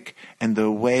music and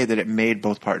the way that it made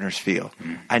both partners feel.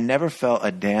 I never felt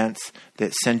a dance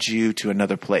that sent you to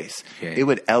another place. Okay. It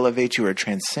would elevate you or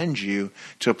transcend you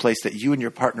to a place that you and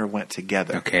your partner went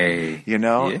together. Okay.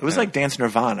 It was Yeah. like Dance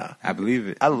Nirvana. I believe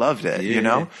it. I loved it,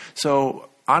 Yeah. So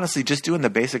honestly, just doing the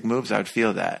basic moves, I would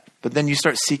feel that. But then you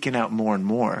start seeking out more and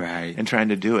more Right. and trying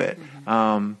to do it.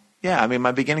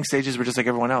 My beginning stages were just like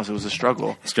everyone else. It was a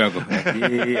struggle. Struggle. yeah, I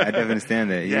definitely understand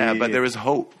that. Yeah, but there was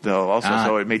hope, though, also,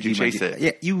 so it made you chase it.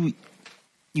 Yeah,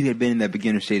 you had been in that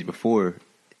beginner stage before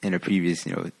in a previous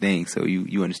thing, so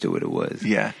you understood what it was.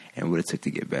 Yeah. And what it took to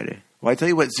get better. Well, I tell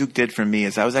you what Zouk did for me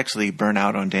is I was actually burnt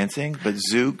out on dancing, but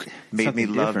Zouk made me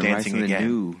Something love different, right? dancing Something again.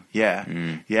 new. Yeah.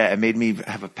 Yeah, it made me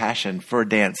have a passion for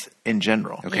dance in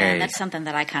general. Okay. Yeah, and that's something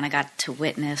that I kind of got to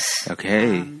witness.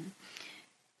 Okay.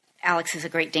 Alex is a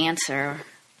great dancer,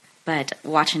 but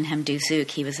watching him do Zouk,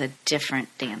 he was a different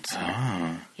dancer.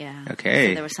 Ah. Yeah. Okay.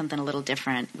 So there was something a little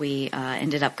different. We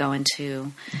ended up going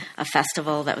to a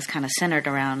festival that was kind of centered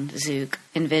around Zouk,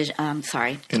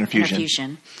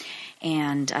 Interfusion.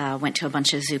 And went to a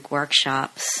bunch of Zouk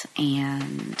workshops.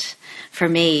 And for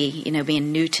me,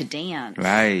 being new to dance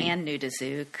Right. and new to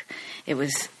Zouk, it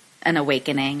was an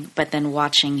awakening. But then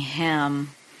watching him,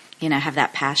 have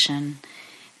that passion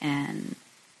and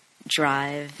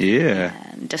drive, Yeah.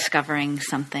 and discovering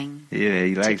something Yeah,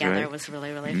 he likes together right? was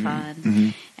really, really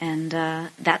fun. And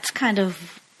that's kind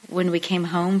of when we came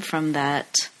home from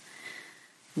that,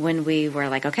 when we were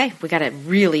like, okay, we got to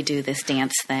really do this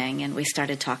dance thing. And we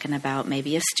started talking about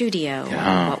maybe a studio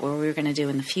Yeah. or what we were going to do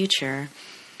in the future.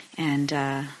 And,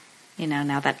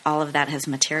 now that all of that has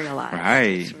materialized.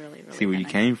 Right. It's really, really See where you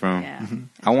been came from. Yeah.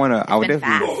 I would been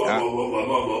definitely.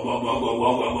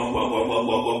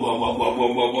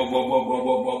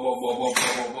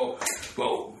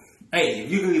 Hey,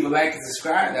 if you could leave a like and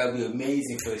subscribe, that would be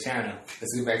amazing for the channel.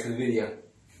 Let's get back to the video.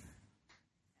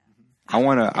 I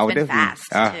would been definitely.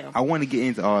 fast, too. I want to get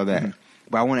into all that,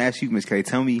 but I want to ask you, Miss Kelly.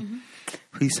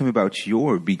 Please tell me about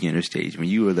your beginner stage when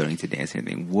you were learning to dance and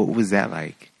everything. What was that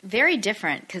like? Very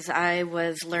different because I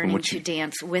was learning what to you-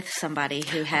 dance with somebody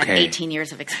who had Okay. 18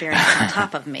 years of experience on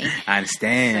top of me. I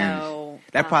understand. So,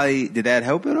 that probably did that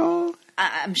help at all?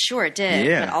 I'm sure it did,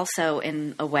 Yeah. but also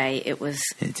in a way it was,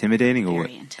 Intimidating or what?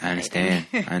 Very I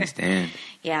intimidating. understand.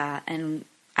 yeah, and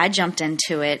I jumped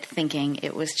into it thinking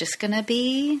it was just going to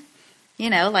be,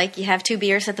 like you have 2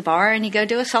 beers at the bar and you go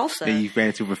do a salsa. Then you ran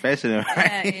into a professional,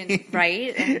 right?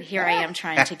 Right? And here I am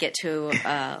trying to get to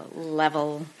a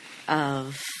level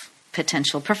of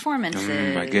potential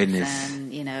performances. My goodness.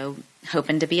 And,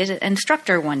 hoping to be an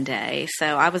instructor one day. So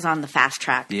I was on the fast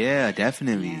track. Yeah,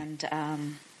 definitely. And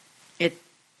it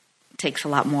takes a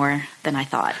lot more than I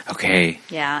thought. Okay.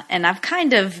 Yeah. And I've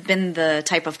kind of been the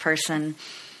type of person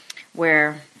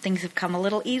where things have come a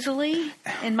little easily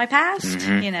in my past,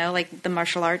 like the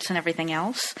martial arts and everything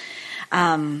else.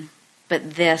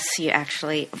 But this,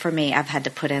 for me, I've had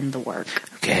to put in the work.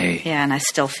 Okay. Yeah, and I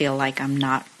still feel like I'm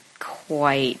not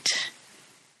quite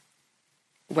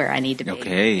where I need to be.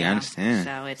 Okay, I understand.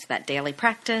 So it's that daily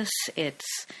practice. It's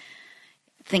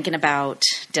thinking about,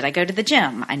 did I go to the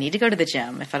gym? I need to go to the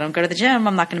gym. If I don't go to the gym,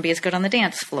 I'm not going to be as good on the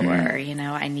dance floor.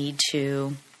 I need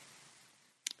to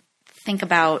think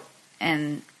about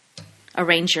and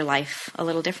arrange your life a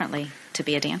little differently to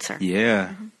be a dancer.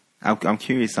 Yeah. I'm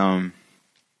curious. I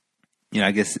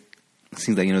guess it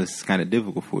seems like, this is kind of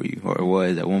difficult for you, or it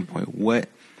was at one point. What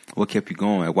kept you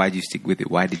going? Why did you stick with it?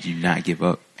 Why did you not give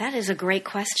up? That is a great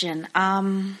question.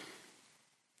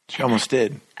 She almost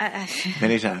did.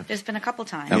 Many times. There's been a couple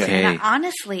times. Okay. And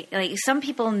honestly, some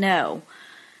people know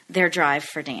their drive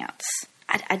for dance.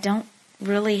 I don't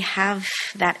really have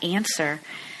that answer.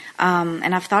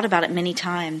 And I've thought about it many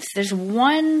times. There's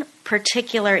one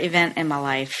particular event in my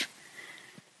life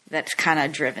that's kind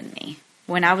of driven me.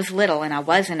 When I was little and I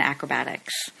was in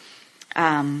acrobatics,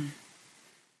 I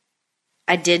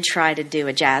did try to do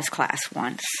a jazz class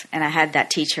once, and I had that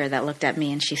teacher that looked at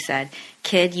me and she said,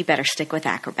 "Kid, you better stick with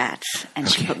acrobats." And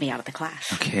she put me out of the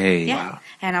class. Okay. Yeah. Wow.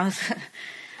 And I was...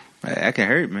 That can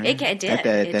hurt, man. It did. At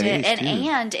that It did. age, too.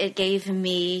 And it gave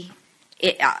me...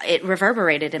 It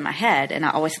reverberated in my head, and I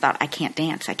always thought, I can't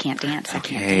dance, I can't dance, I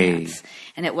can't dance.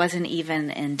 And it wasn't even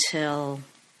until,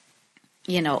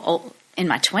 in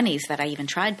my 20s that I even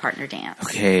tried partner dance.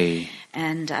 Okay.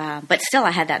 And but still,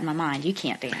 I had that in my mind. You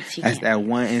can't dance. You That's can't. that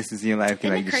one instance in your life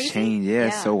can Isn't it just crazy? change. Yeah,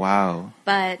 it's Yeah. so wild.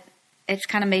 But it's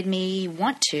kind of made me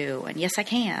want to, and yes, I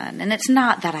can. And it's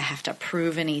not that I have to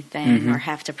prove anything or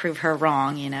have to prove her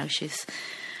wrong. She's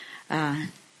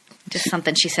just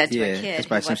something she said to Yeah, a kid. that's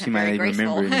probably who something she wasn't might very not even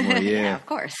remember graceful. anymore, yeah. Of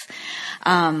course.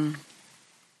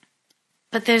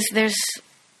 But there's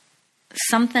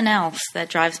something else that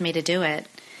drives me to do it.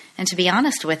 And to be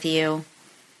honest with you,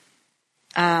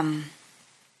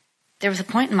 there was a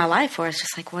point in my life where I was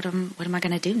just like, what am I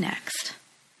going to do next?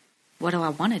 What do I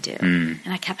want to do? And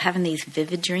I kept having these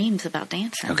vivid dreams about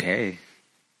dancing. Okay.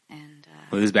 And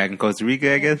Well, this was back in Costa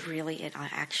Rica, I guess? it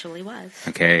actually was.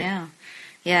 Okay. Yeah.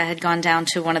 Yeah, I had gone down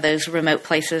to one of those remote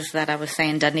places that I was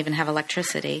saying doesn't even have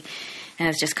electricity. And I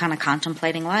was just kind of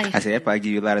contemplating life. I say that probably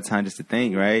give you a lot of time just to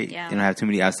think, right? Yeah. You don't have too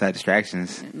many outside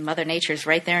distractions. Mother Nature's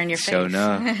right there in your face. So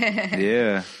enough.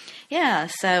 Yeah. Yeah,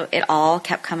 so it all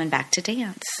kept coming back to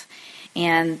dance.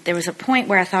 And there was a point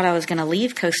where I thought I was going to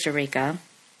leave Costa Rica.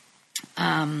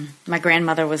 My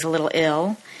grandmother was a little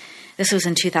ill. This was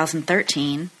in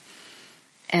 2013.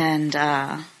 And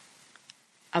I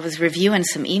was reviewing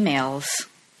some emails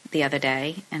the other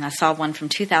day, and I saw one from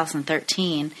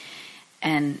 2013,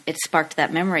 and it sparked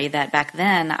that memory that back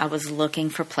then I was looking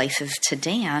for places to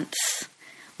dance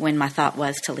when my thought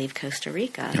was to leave Costa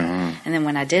Rica. Uh-huh. And then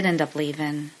when I did end up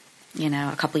leaving,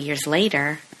 a couple years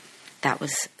later, that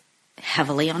was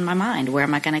heavily on my mind. Where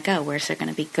am I going to go? Where's there going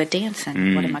to be good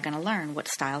dancing? What am I going to learn? What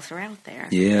styles are out there?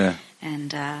 Yeah.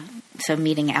 And so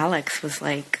meeting Alex was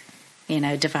like,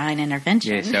 divine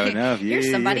intervention. Yeah, sure enough. Yeah, You're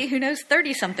yeah, somebody yeah. who knows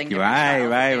 30-something different Right, styles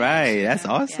of right, dance, right. That's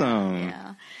awesome.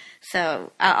 Yeah.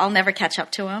 So I'll never catch up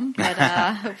to him, but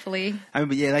hopefully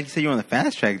But yeah, like you said, you're on the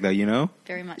fast track, though,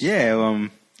 very much. Yeah,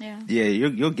 Yeah. yeah,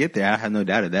 you'll get there. I have no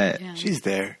doubt of that. Yeah. She's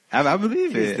there. I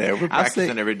believe She's it. there. We're I'll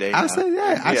practicing every day I'll now. say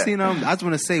that. I've Yeah. seen. I just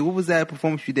want to say, what was that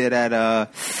performance you did at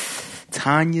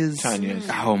Tanya's?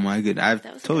 Oh my goodness! I've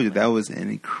That was a told you good that was an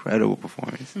incredible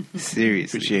performance.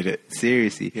 Seriously, Appreciate it.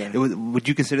 Seriously, Yeah. it was. Would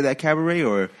you consider that cabaret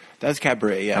or? That was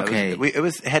cabaret. Yeah. Okay.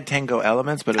 It had tango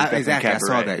elements, but it was definitely Exactly.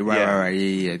 cabaret. I saw that. Right, Yeah. right.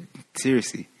 Yeah.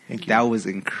 Seriously. Thank you. That was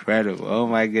incredible. Oh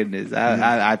my goodness.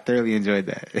 I thoroughly enjoyed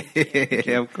that.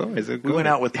 Of course. We went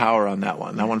out with power on that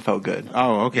one. That one felt good.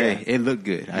 Oh, okay. Yeah. It looked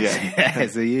good. Yeah.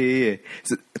 So yeah.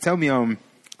 So tell me,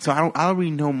 so I don't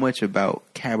really know much about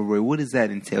cabaret. What does that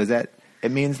entail? Is that It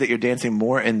means that you're dancing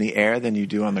more in the air than you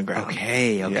do on the ground.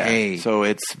 okay? Yeah. So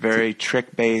it's very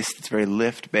trick based. It's very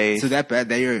lift based. So that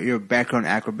your background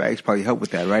acrobatics probably help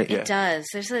with that, right? Yeah. It does.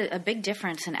 There's a big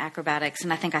difference in acrobatics,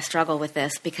 and I think I struggle with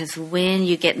this because when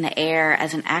you get in the air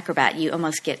as an acrobat, you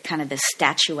almost get kind of this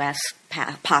statuesque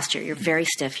posture. You're very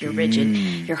stiff. You're rigid.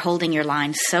 You're holding your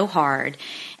line so hard,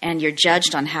 and you're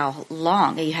judged on how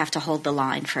long you have to hold the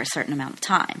line for a certain amount of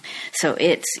time. So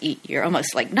you're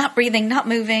almost like not breathing, not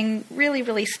moving, really,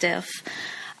 really stiff.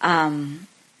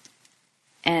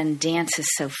 And dance is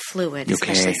so fluid,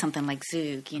 especially something like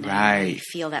Zoug, Right. You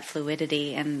feel that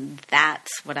fluidity, and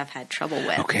that's what I've had trouble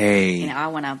with. Okay. I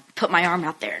want to put my arm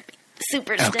out there and be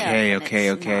super stiff. Okay, and okay,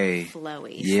 it's okay. not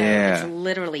flowy. Yeah. So it's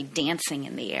literally dancing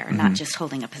in the air, not just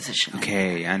holding a position.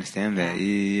 Okay, I understand that.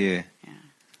 Yeah.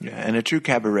 Yeah, in a true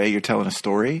cabaret, you're telling a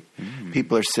story.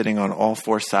 People are sitting on all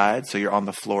four sides, so you're on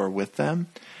the floor with them.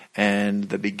 And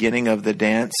the beginning of the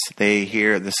dance, they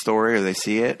hear the story or they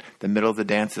see it. The middle of the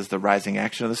dance is the rising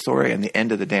action of the story. And the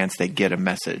end of the dance, they get a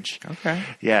message. Okay.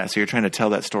 Yeah, so you're trying to tell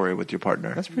that story with your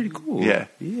partner. That's pretty cool. Yeah.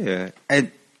 Yeah.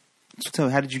 And so tell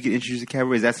me, how did you get introduced to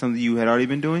cabaret? Is that something you had already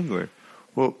been doing, or?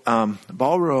 Well,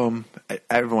 ballroom,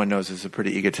 everyone knows is a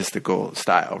pretty egotistical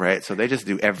style, right? So they just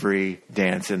do every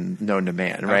dance and known to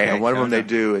man, right? Okay, and one of fair them enough.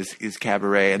 they do is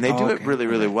cabaret, and they do it Okay, really,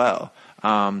 really well.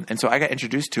 And so I got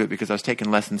introduced to it because I was taking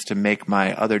lessons to make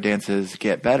my other dances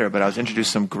get better, but I was introduced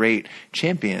to some great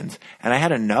champions, and I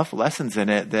had enough lessons in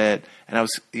it and I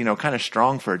was, kind of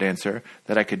strong for a dancer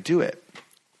that I could do it.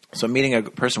 So meeting a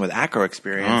person with acro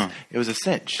experience, it was a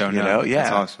cinch, Don't know. Yeah.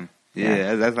 That's awesome.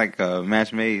 Yeah, that's like a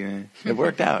match made, man. It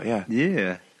worked out, yeah.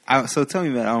 Yeah. So tell me,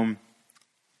 man.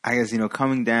 I guess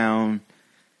coming down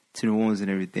to New Orleans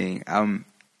and everything.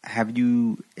 Have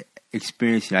you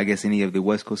experienced, I guess, any of the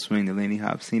West Coast swing, the Lindy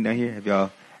Hop scene down here? Have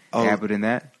y'all dabbled in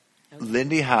that?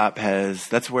 Lindy Hop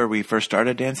that's where we first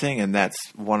started dancing, and that's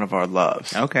one of our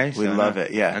loves. Okay, We so love now-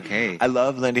 it, yeah. Okay. I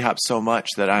love Lindy Hop so much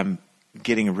that I'm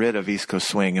getting rid of East Coast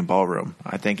swing and ballroom.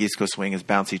 I think East Coast swing is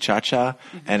bouncy cha-cha,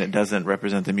 and it doesn't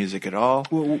represent the music at all.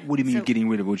 What do you mean So- getting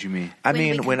rid of? What do you mean? I When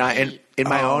we mean, when I compete. in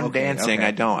my Oh, own okay, dancing, okay.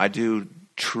 I don't. I do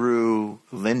true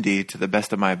Lindy to the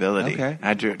best of my ability. Okay.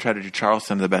 I try to do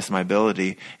Charleston to the best of my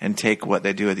ability, and take what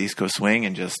they do at the East Coast swing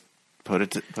and just put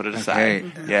it aside.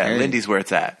 Okay. Yeah, Okay. Lindy's where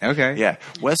it's at. Okay. Yeah,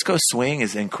 West Coast swing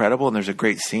is incredible, and there's a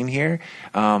great scene here.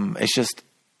 It's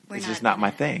just not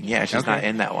my thing. Yeah, it's just Okay. not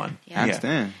in that one. Yeah. I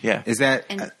understand. Yeah. Is that?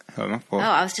 And- my fault.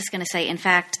 I was just going to say, in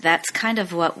fact, that's kind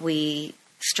of what we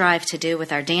strive to do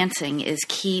with our dancing is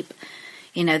keep,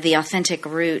 the authentic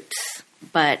roots,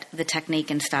 but the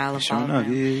technique and style of Sure enough,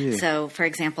 ballroom. yeah. So, for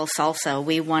example, salsa,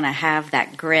 we want to have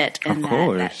that grit and Of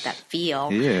course. that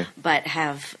feel, Yeah. but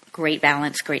have great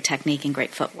balance, great technique, and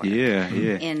great footwork. Yeah.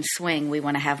 In swing, we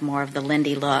want to have more of the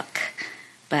Lindy look,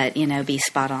 but, be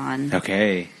spot on.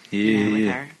 Okay. Yeah. with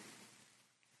Yeah. our,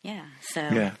 so.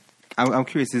 Yeah. I'm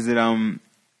curious. Is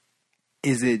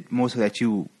it more so that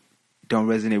you don't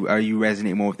resonate? Are you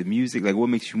resonate more with the music? Like, what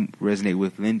makes you resonate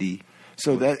with Lindy?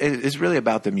 So that it's really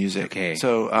about the music. Okay.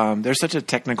 So there's such a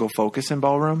technical focus in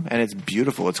ballroom, and it's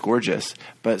beautiful, it's gorgeous.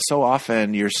 But so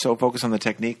often you're so focused on the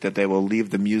technique that they will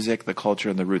leave the music, the culture,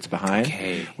 and the roots behind.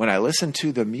 Okay. When I listen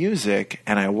to the music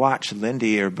and I watch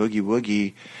Lindy or Boogie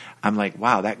Woogie, I'm like,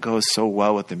 wow, that goes so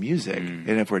well with the music. And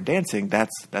if we're dancing,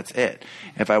 that's it.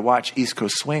 If I watch East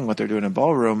Coast swing, what they're doing in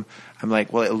ballroom, I'm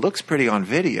like, well, it looks pretty on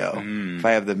video if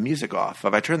I have the music off.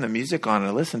 If I turn the music on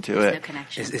and listen to There's no it,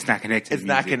 connection. It's not connected. It's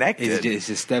not connected. It's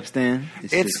just steps then.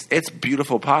 it's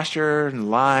beautiful posture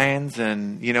and lines,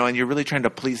 and and you're really trying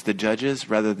to please the judges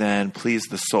rather than please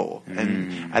the soul.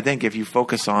 And I think if you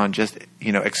focus on just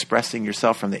expressing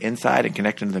yourself from the inside and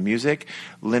connecting to the music,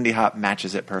 Lindy Hop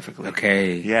matches it perfectly.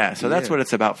 Okay. Yeah, so that's Yeah. what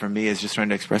it's about for me, is just trying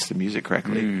to express the music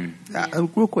correctly.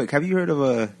 Real quick, have you heard of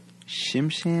a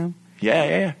Shim Sham?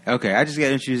 Yeah. Okay, I just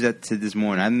got introduced to this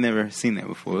morning. I've never seen that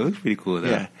before. It looks pretty cool, though.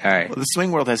 Yeah. All right. Well, the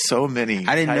swing world has so many.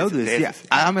 I didn't know types of this. Yeah, dances.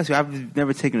 I'm honestly, I've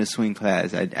never taken a swing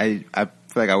class. I feel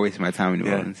like I wasted my time in New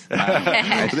Yeah. Orleans.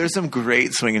 Well, there's some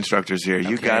great swing instructors here.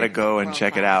 You Okay. got to go and World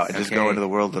check it class. out and just go Okay. into the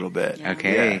world a little bit.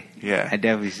 Okay. Yeah. I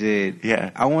definitely should. Yeah.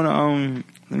 I want to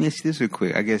let me ask you this real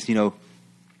quick. I guess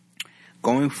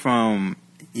going from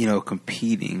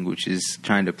competing, which is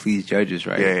trying to please judges,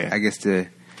 right? Yeah. I guess what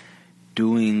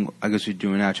you're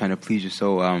doing now, trying to please your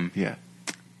soul. Yeah.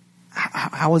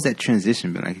 How has that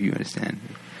transition been? Like, if you understand?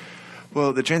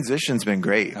 Well, the transition's been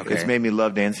great. Okay. It's made me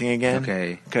love dancing again.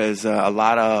 Okay. Because a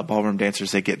lot of ballroom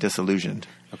dancers, they get disillusioned.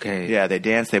 Okay. Yeah, they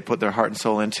dance, they put their heart and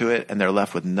soul into it, and they're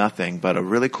left with nothing but a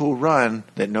really cool run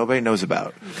that nobody knows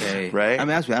about. Okay. Right? I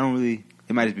mean, actually, I don't really.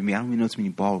 It might just be me. I don't really know too many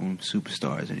ballroom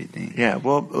superstars or anything. Yeah,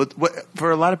 well,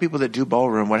 for a lot of people that do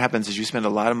ballroom, what happens is you spend a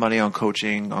lot of money on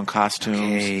coaching, on costumes,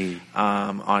 Okay.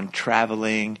 on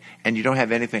traveling, and you don't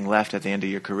have anything left at the end of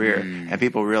your career. And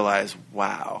people realize,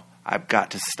 wow, I've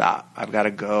got to stop. I've got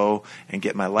to go and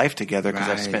get my life together because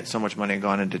I've Right. spent so much money and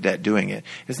gone into debt doing it.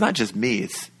 It's not just me,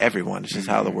 it's everyone. It's just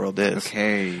how the world is.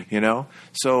 Okay. You know?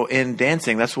 So in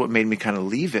dancing, that's what made me kind of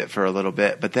leave it for a little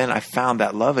bit. But then I found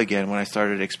that love again when I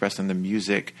started expressing the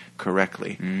music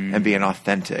correctly and being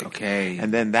authentic. Okay.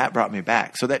 And then that brought me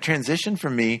back. So that transition for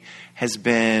me has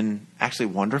been actually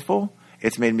wonderful.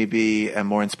 It's made me be a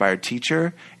more inspired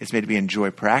teacher. It's made me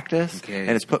enjoy practice. Okay. And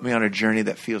it's put me on a journey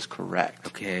that feels correct.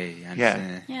 Okay. I Yeah.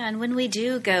 understand. Yeah, and when we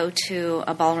do go to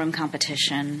a ballroom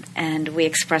competition and we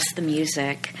express the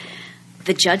music,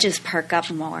 the judges perk up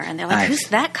more, and they're like, Nice. "Who's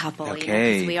that couple?" You know, 'cause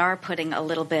Okay. we are putting a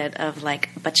little bit of like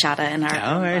bachata in our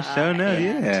All right, rumba sure enough,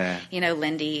 and, yeah. you know,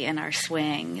 Lindy in our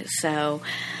swing. So,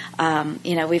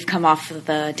 you know, we've come off of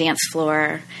the dance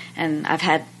floor, and I've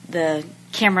had the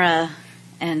camera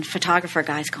and photographer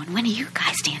guys going, "When are you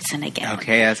guys dancing again?"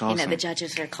 Okay, that's You awesome. know, the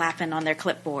judges are clapping on their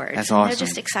clipboards. That's and awesome. They're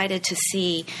just excited to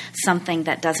see something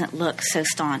that doesn't look so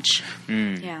staunch.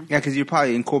 Yeah. Yeah, because you're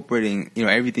probably incorporating,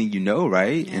 everything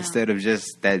right? Yeah. Instead of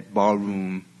just that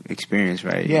ballroom experience,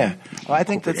 right? Yeah. Well, I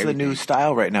think that's the Incorporate new everything.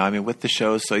 style right now. I mean, with the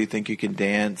shows So You Think You Can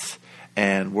Dance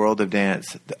and World of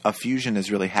Dance, a fusion is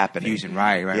really happening. Fusion,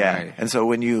 right, yeah. right. And so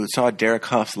when you saw Derek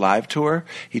Huff's live tour,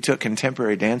 he took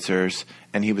contemporary dancers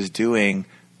and he was doing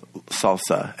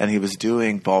salsa and he was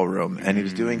doing ballroom and he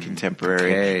was doing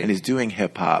contemporary Okay. and he's doing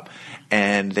hip hop,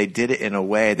 and they did it in a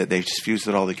way that they just fused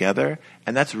it all together,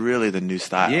 and that's really the new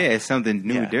style. Yeah, it's something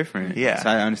new, Yeah. different. Yeah. So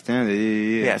I understand it.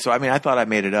 Yeah. Yeah, so I mean, I thought I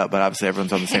made it up, but obviously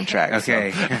everyone's on the same track. so.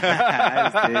 Okay. I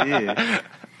understand, yeah.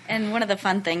 And one of the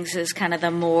fun things is kind of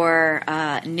the more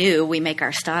new we make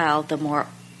our style, the more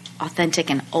authentic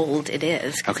and old it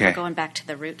is. 'Cause Okay. we're going back to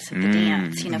the roots of the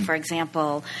dance. You know, for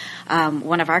example,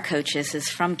 one of our coaches is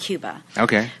from Cuba.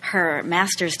 Okay. Her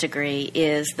master's degree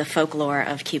is the folklore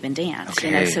of Cuban dance.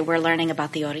 You know, Okay. so we're learning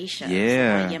about the orishas,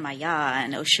 Yeah. Yemaya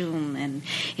and Oshun,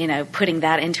 and putting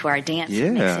that into our dance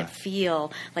Yeah. makes it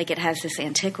feel like it has this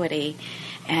antiquity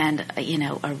and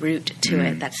a root to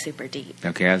it that's super deep.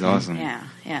 Okay, that's awesome. Yeah.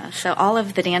 So all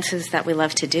of the dances that we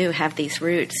love to do have these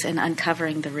roots, and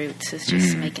uncovering the roots is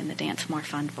just making the dance more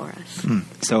fun for us.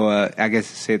 So I guess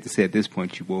it's safe to say at this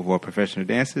point you both are professional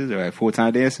dancers or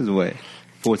full-time dancers or what?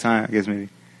 Full-time, I guess maybe.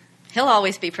 He'll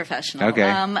always be professional. Okay.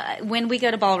 When we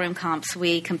go to ballroom comps,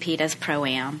 we compete as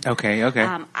pro-am. Okay.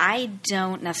 I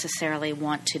don't necessarily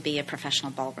want to be a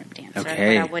professional ballroom dancer,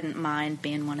 Okay. but I wouldn't mind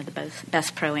being one of the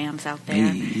best pro-ams out there.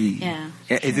 Yeah.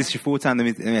 Is this your full-time?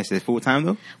 Let me ask you, full-time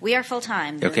though? We are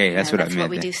full-time. Okay, that's what I That's meant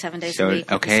what we then. do 7 days So, a week at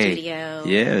the okay. studio.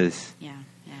 Yes. Yeah.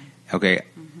 Okay.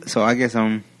 So I guess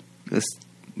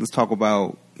let's talk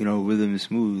about Rhythm and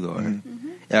Smooth or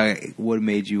what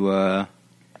made you want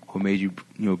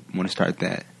to start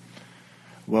that?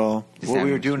 Well, Is what that we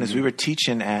were what doing you is mean? we were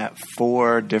teaching at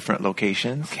 4 different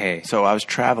locations. Okay. So I was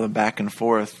traveling back and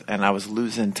forth, and I was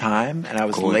losing time, and I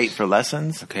was course. late for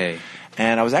lessons. Okay.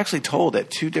 And I was actually told at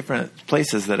 2 different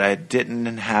places that I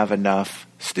didn't have enough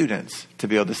students to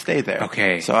be able to stay there.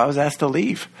 Okay. So I was asked to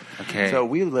leave. Okay. So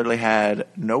we literally had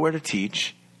nowhere to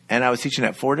teach. And I was teaching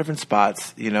at 4 different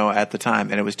spots, at the time,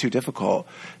 and it was too difficult.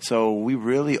 So we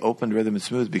really opened Rhythm and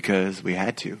Smooth because we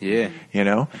had to. Yeah.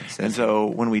 And so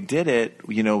when we did it,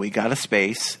 we got a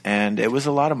space, and it was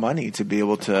a lot of money to be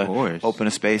able to course. open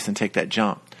a space and take that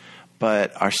jump.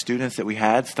 But our students that we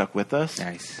had stuck with us.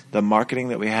 Nice. The marketing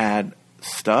that we had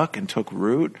stuck and took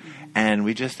root, and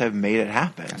we just have made it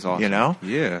happen. That's awesome.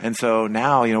 Yeah. And so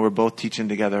now, we're both teaching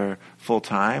together full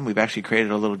time. We've actually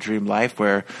created a little dream life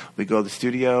where we go to the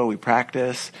studio, we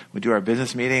practice, we do our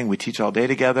business meeting, we teach all day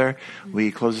together, we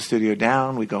close the studio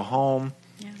down, we go home,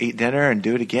 eat dinner, and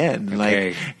do it again.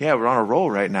 Okay. We're on a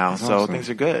roll right now, That's so awesome. things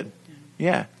are good.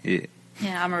 Yeah. Yeah.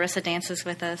 Yeah, Marissa dances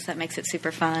with us. That makes it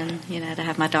super fun, to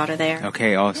have my daughter there.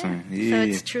 Okay. Awesome. So Yeah.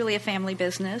 it's truly a family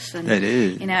business, and It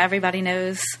is. everybody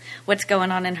knows what's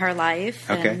going on in her life.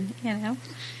 Okay. And,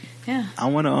 yeah. I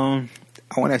want to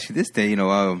ask you this day.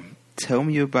 Tell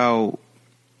me about.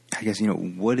 I guess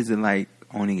what is it like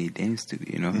owning a dance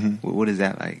studio? What is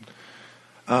that like?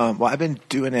 Well, I've been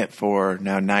doing it for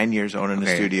now 9 years, owning a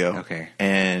Okay, studio. okay.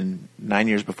 And 9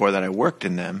 years before that, I worked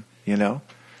in them,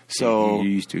 So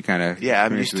you're used to kind of. yeah,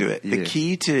 I'm used to it. The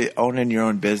key to owning your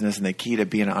own business and the key to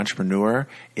being an entrepreneur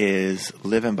is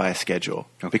living by a schedule,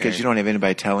 because you don't have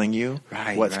anybody telling you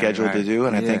what schedule to do.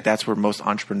 And I think that's where most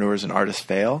entrepreneurs and artists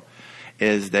fail,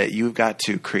 is that you've got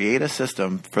to create a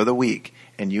system for the week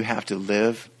and you have to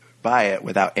live by it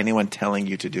without anyone telling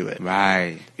you to do it.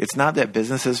 Right. It's not that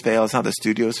businesses fail. It's not that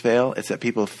studios fail. It's that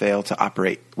people fail to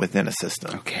operate within a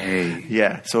system. Okay.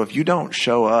 Yeah. So if you don't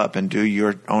show up and do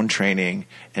your own training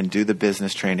and do the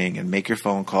business training and make your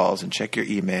phone calls and check your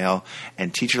email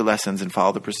and teach your lessons and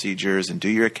follow the procedures and do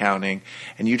your accounting,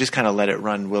 and you just kind of let it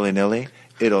run willy-nilly,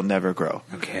 it'll never grow.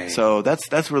 Okay. So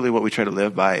that's really what we try to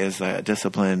live by, is a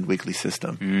disciplined weekly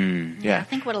system. Yeah. I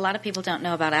think what a lot of people don't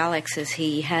know about Alex is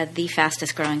he had the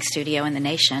fastest growing studio in the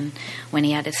nation when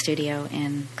he had his studio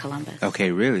in Columbus.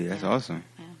 Okay, really? That's awesome.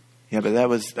 Yeah, but that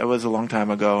was a long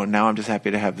time ago. Now I'm just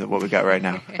happy to have what we got right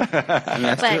now. I mean,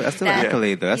 that's still an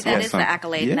accolade, though. That's that awesome. is the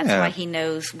accolade, and that's why he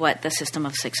knows what the system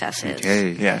of success is.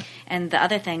 Okay. Yeah. And the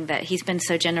other thing that he's been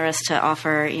so generous to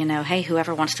offer, hey,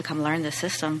 whoever wants to come learn this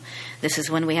system, this is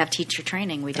when we have teacher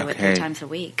training. We do it 3 times a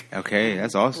week. Okay,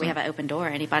 that's awesome. We have an open door.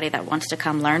 Anybody that wants to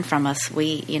come learn from us,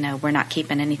 we're not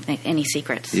keeping any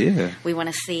secrets. Yeah. We want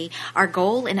to see. Our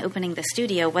goal in opening the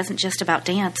studio wasn't just about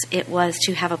dance. It was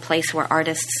to have a place where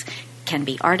artists can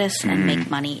be artists and make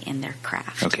money in their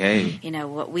craft. Okay.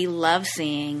 What we love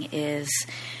seeing is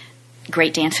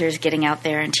great dancers getting out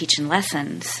there and teaching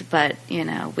lessons, but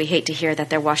we hate to hear that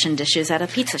they're washing dishes at a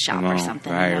pizza shop or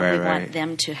something. Right, we want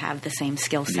them to have the same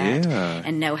skill set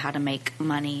and know how to make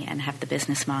money and have the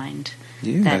business mind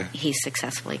that he's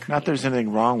successfully created. Not that there's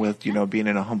anything wrong with being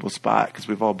in a humble spot, because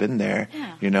we've all been there.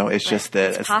 It's just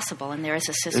that it's possible, and there is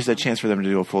a system. There's a chance for them to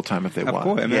do it full time if they want. Of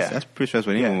course, I mean, that's pretty much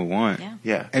what anyone would want.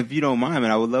 Yeah. If you don't mind,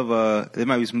 man, I would love. There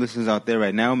might be some listeners out there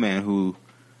right now, man, who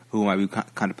might be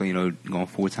contemplating, going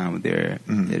full time with their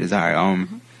desire.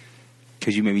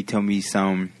 Could you maybe tell me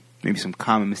some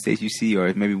common mistakes you see,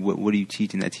 or maybe what do you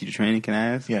teach in that teacher training? Can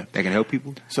I ask? Yeah, that can help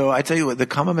people. So I tell you what, the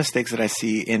common mistakes that I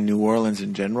see in New Orleans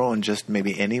in general, and just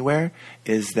maybe anywhere,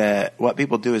 is that what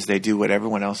people do is they do what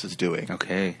everyone else is doing.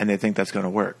 Okay, and they think that's going to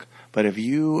work. But if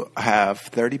you have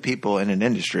 30 people in an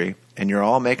industry and you're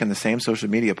all making the same social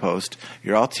media post,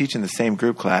 you're all teaching the same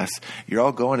group class, you're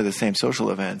all going to the same social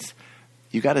events,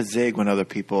 you got to zig when other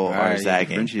people are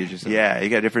zagging. Yeah, you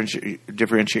got to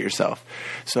differentiate yourself.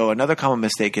 So another common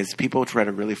mistake is people try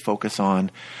to really focus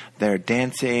on their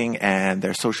dancing and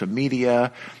their social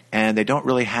media, and they don't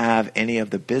really have any of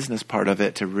the business part of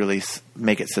it to really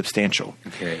make it substantial.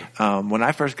 Okay. When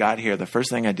I first got here, the first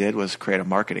thing I did was create a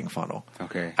marketing funnel.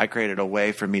 Okay. I created a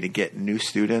way for me to get new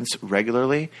students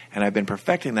regularly, and I've been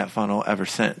perfecting that funnel ever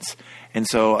since. And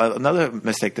so another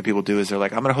mistake that people do is they're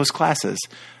like, I'm going to host classes.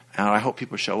 And I hope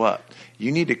people show up.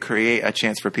 You need to create a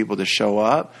chance for people to show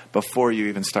up before you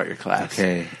even start your class.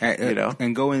 Okay.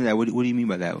 And go into that. What do you mean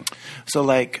by that? So,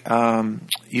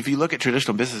 if you look at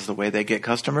traditional business, the way they get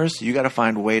customers, you got to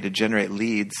find a way to generate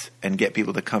leads and get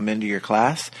people to come into your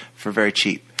class for very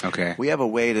cheap. Okay. We have a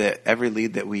way that every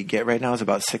lead that we get right now is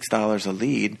about $6 a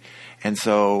lead. And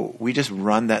so we just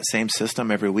run that same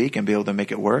system every week and be able to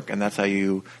make it work. And that's how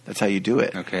you do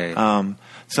it. Okay.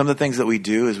 Some of the things that we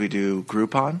do is we do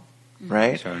Groupon,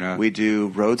 right? Sure enough. We do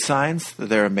road signs.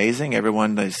 They're amazing.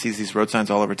 Everyone sees these road signs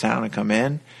all over town and come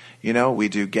in. We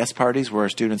do guest parties where our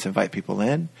students invite people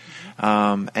in.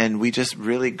 And we just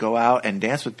really go out and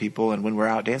dance with people. And when we're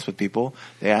out dance with people,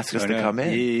 they ask us to come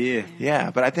in.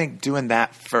 Yeah. But I think doing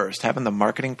that first, having the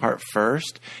marketing part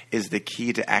first, is the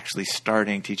key to actually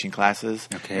starting teaching classes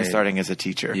and starting as a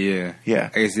teacher. Yeah. Yeah.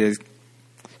 I guess it's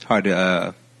hard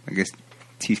to,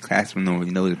 teach class when no one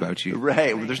really knows about you.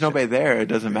 Right. Well, there's nobody there. It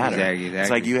doesn't matter. Exactly.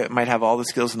 It's like you might have all the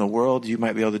skills in the world. You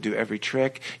might be able to do every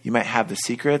trick. You might have the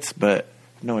secrets, but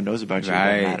no one knows about you. Right.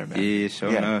 It doesn't matter, man.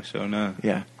 Yeah, sure enough.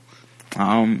 Yeah.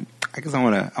 I guess I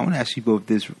wanna ask you both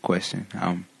this question.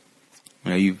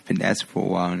 You've been dancing for a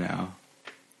while now.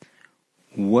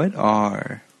 What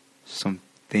are some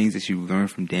things that you've learned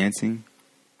from dancing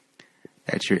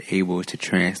that you're able to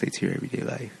translate to your everyday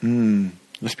life?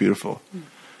 That's beautiful.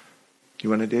 You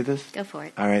want to do this? Go for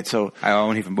it. All right. So I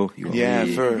want to hear from both of you. Yeah.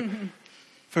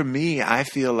 For me, I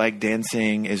feel like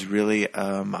dancing is really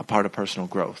a part of personal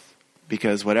growth,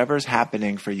 because whatever's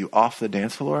happening for you off the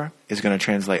dance floor is going to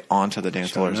translate onto the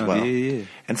dance floor as well. Yeah.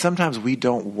 And sometimes we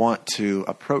don't want to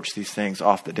approach these things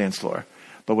off the dance floor.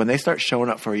 But when they start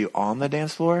showing up for you on the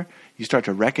dance floor, you start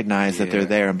to recognize that they're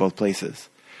there in both places.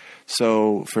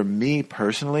 So for me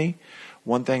personally,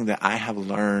 one thing that I have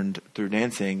learned through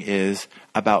dancing is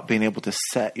about being able to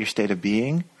set your state of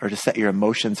being, or to set your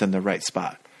emotions in the right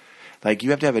spot. Like, you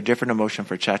have to have a different emotion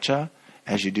for cha-cha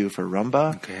as you do for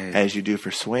rumba, as you do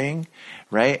for swing,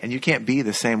 right? And you can't be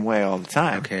the same way all the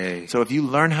time. Okay. So if you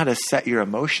learn how to set your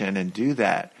emotion and do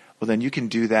that, well, then you can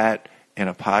do that in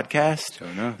a podcast. Sure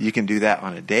enough. You can do that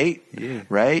on a date,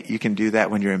 right? You can do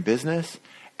that when you're in business.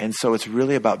 And so it's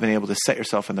really about being able to set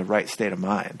yourself in the right state of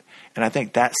mind. And I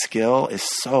think that skill is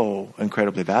so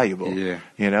incredibly valuable,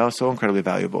 so incredibly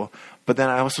valuable. But then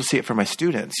I also see it for my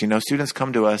students. Students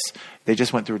come to us, they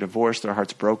just went through a divorce, their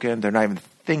heart's broken. They're not even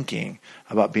thinking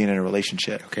about being in a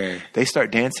relationship. Okay. They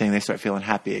start dancing, they start feeling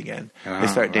happy again. They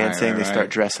start dancing, they start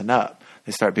dressing up.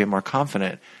 They start being more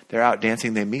confident. They're out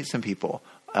dancing, they meet some people.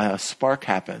 A spark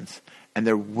happens. And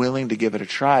they're willing to give it a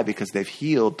try because they've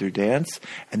healed through dance,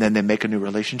 and then they make a new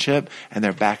relationship, and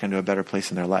they're back into a better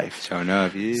place in their life. Sure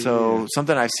enough, So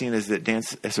something I've seen is that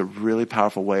dance is a really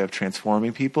powerful way of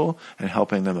transforming people and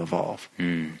helping them evolve.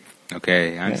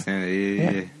 Okay, I understand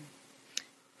that.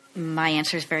 My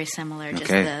answer is very similar,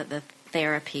 just the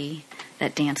therapy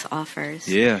that dance offers.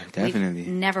 Yeah, definitely.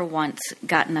 We've never once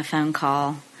gotten a phone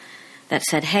call that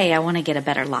said, hey, I want to get a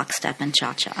better lockstep in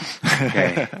cha-cha.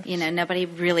 Okay. Nobody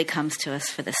really comes to us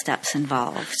for the steps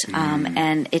involved.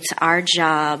 And it's our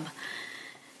job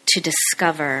to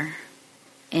discover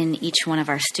in each one of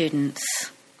our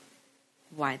students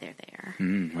why they're there.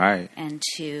 Right. And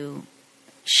to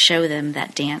show them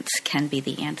that dance can be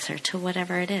the answer to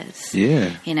whatever it is.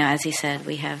 Yeah. As you said,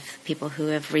 we have people who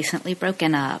have recently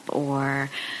broken up, or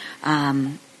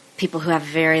people who have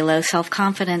very low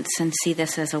self-confidence and see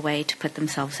this as a way to put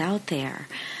themselves out there.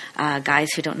 Guys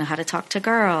who don't know how to talk to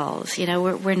girls.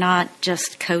 We're not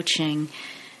just coaching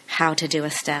how to do a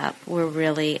step. We're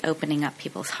really opening up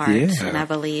people's hearts. Yeah. And I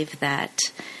believe that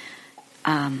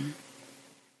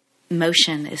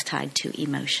motion is tied to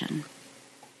emotion.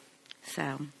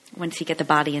 So once you get the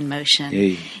body in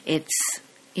motion, it's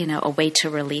a way to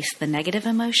release the negative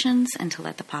emotions and to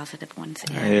let the positive ones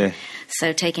in. Yeah.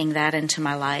 So taking that into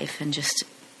my life and just,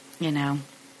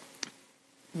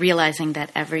 realizing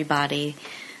that everybody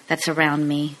that's around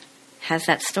me has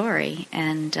that story,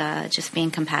 and just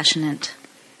being compassionate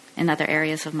in other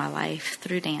areas of my life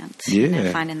through dance.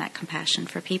 Finding that compassion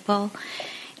for people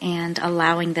and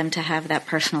allowing them to have that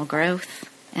personal growth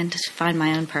and just find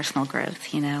my own personal growth.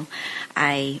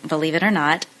 I, believe it or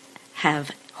not,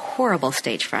 have horrible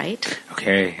stage fright.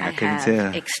 Okay, I couldn't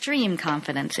tell. Extreme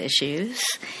confidence issues,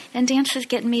 and dance is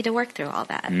getting me to work through all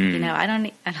that.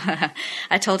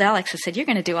 I told Alex, I said, you're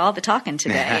going to do all the talking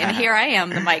today, and here I am,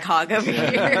 the mic hog over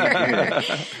here.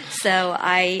 So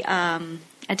I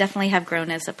definitely have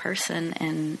grown as a person,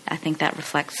 and I think that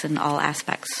reflects in all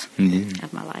aspects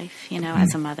of my life.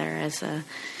 As a mother,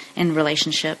 in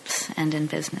relationships, and in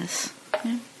business.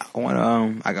 Yeah. I want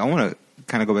to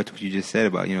kind of go back to what you just said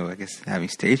about, I guess having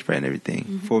stage fright and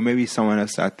everything. For maybe someone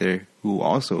else out there who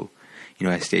also,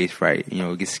 has stage fright,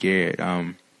 gets scared.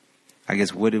 I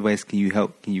guess what advice can you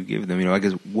give them? I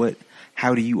guess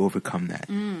how do you overcome that?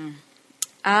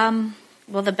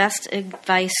 Well, the best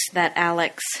advice that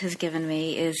Alex has given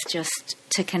me is just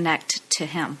to connect to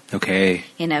him. Okay.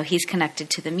 He's connected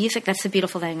to the music. That's the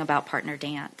beautiful thing about partner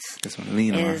dance. That's what I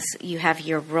lean on. Is you have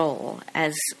your role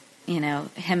as,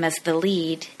 him as the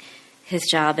lead. His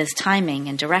job is timing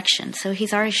and direction. So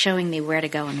he's already showing me where to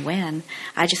go and when.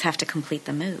 I just have to complete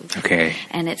the move. Okay.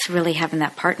 And it's really having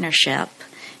that partnership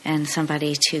and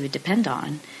somebody to depend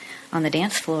on the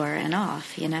dance floor and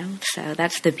off, So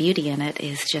that's the beauty in it,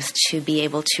 is just to be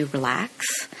able to relax,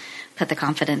 put the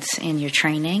confidence in your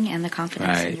training and the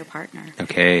confidence in your partner.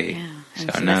 Okay. Yeah.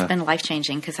 And so that's been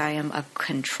life-changing because I am a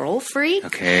control freak.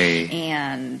 Okay.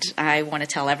 And I want to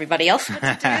tell everybody else what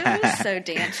to do. So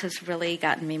dance has really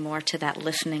gotten me more to that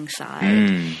listening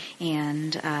side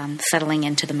and settling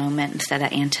into the moment instead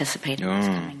of anticipating what's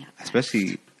coming up.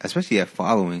 Especially at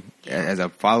following. As I'm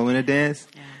following a dance,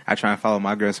 I try and follow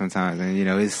my girl sometimes. And,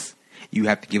 you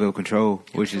have to give up control,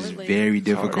 which is very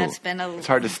difficult. It's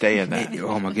hard to stay in that.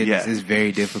 Oh, my goodness. It's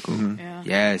very difficult.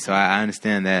 Yeah, so I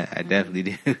understand that. I definitely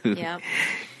do. Yeah.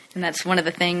 And that's one of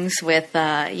the things with,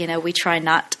 we try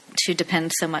not to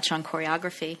depend so much on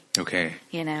choreography. Okay.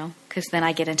 Because then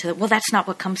I get into well, that's not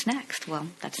what comes next. Well,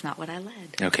 that's not what I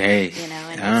led. Okay.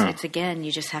 And it's again,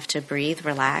 you just have to breathe,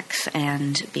 relax,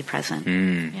 and be present.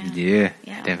 Yeah.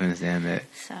 Definitely understand that.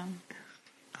 So.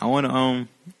 I want to,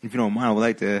 if you don't mind, I would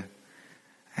like to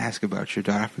ask about your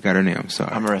daughter. I forgot her name. I'm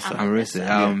sorry.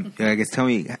 Marissa. I guess tell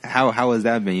me how has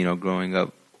that been? Growing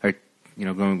up, or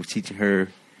growing up, teaching her,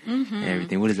 and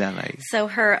everything. What is that like? So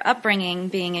her upbringing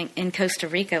being in Costa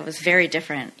Rica was very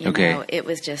different. You know, it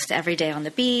was just every day on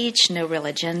the beach, no real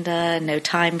agenda, no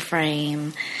time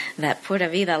frame. That Pura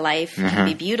Vida life can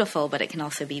be beautiful, but it can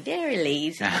also be very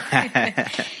lazy.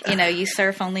 You know, you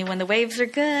surf only when the waves are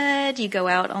good. You go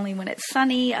out only when it's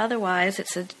sunny. Otherwise,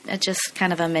 it's just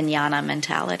kind of a mañana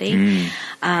mentality.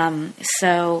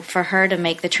 So for her to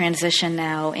make the transition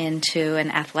now into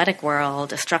an athletic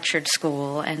world, a structured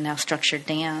school, and now structured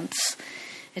dance,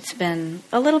 it's been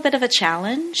a little bit of a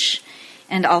challenge.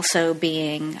 And also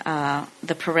being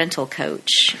the parental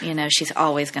coach, you know, she's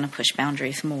always going to push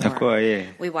boundaries more. Of course, yeah.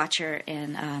 We watch her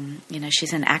in, you know,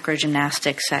 she's in acro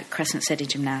gymnastics at Crescent City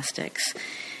Gymnastics.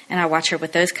 And I watch her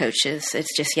with those coaches.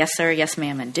 It's just, yes, sir, yes,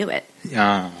 ma'am, and do it.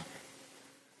 Yeah.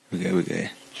 We're good.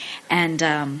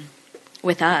 And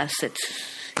with us, it's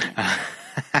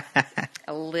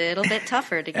a little bit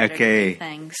tougher to get her to do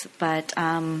things. But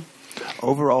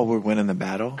overall, we're winning the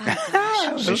battle.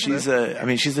 So she's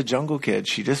a jungle kid.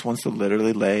 She just wants to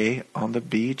literally lay on the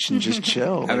beach and just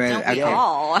chill. I mean, don't we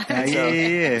all?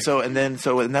 Yeah. So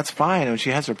that's fine. And she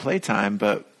has her playtime.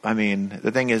 But I mean,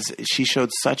 the thing is, she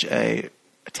showed such a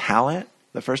talent.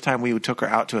 The first time we took her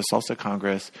out to a salsa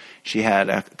congress, she had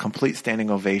a complete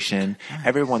standing ovation.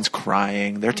 Everyone's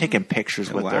crying. They're taking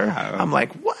pictures with her. I'm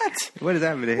like, what? What is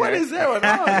happening? What is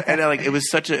that? And it was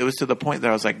to the point that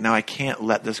I was like, no, I can't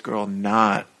let this girl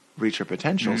not reach her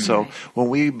potential. So when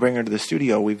we bring her to the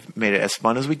studio, we've made it as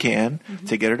fun as we can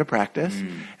to get her to practice.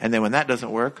 And then when that doesn't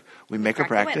work, we make her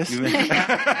practice. And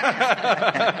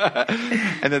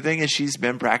the thing is, she's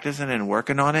been practicing and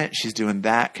working on it. She's doing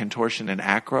that, contortion and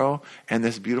acro, and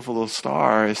this beautiful little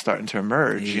star is starting to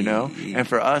emerge, you know? And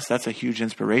for us, that's a huge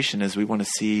inspiration, as we want to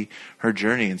see her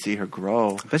journey and see her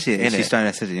grow. Especially she's starting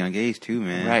at such a young age too,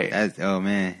 man. Right. Oh,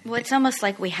 man. Well, it's almost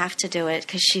like we have to do it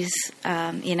because she's,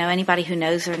 you know, anybody who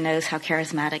knows her knows how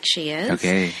charismatic she is.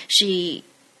 Okay. She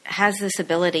has this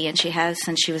ability, and she has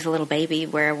since she was a little baby,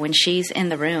 where when she's in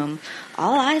the room,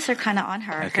 all eyes are kind of on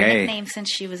her. Okay. Her nickname since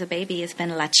she was a baby has been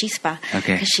La Chispa,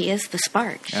 because she is the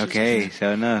spark. Sure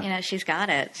enough. You know, she's got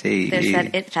it. There's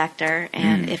that it factor,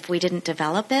 and if we didn't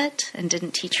develop it and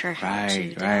didn't teach her how to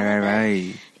develop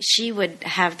it, she would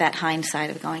have that hindsight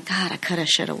of going, God, I coulda,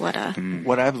 shoulda, woulda.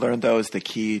 What I've learned, though, is the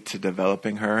key to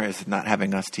developing her is not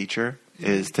having us teach her.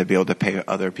 Is to be able to pay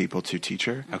other people to teach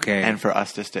her. Okay. And for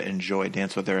us just to enjoy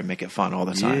dance with her and make it fun all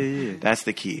the time. Yeah. That's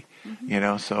the key. You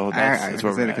know, so that's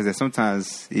where we're at. Because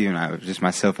sometimes, even just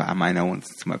myself, I might not want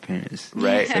to my parents.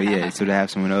 Right. So to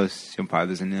have someone else, some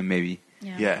fathers in them, maybe.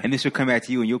 Yeah. And this will come back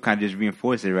to you, and you'll kind of just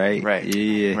reinforce it, right? Right.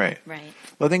 Yeah. Right.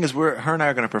 Well, the thing is, her and I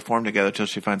are going to perform together till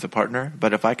she finds a partner.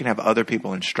 But if I can have other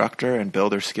people instruct her and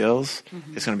build her skills,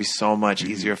 it's going to be so much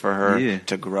easier for her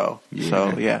to grow. Yeah.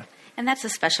 So, yeah. And that's a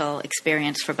special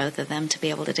experience for both of them to be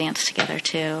able to dance together,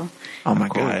 too. Oh, my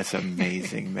God. It's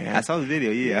amazing, man. I saw the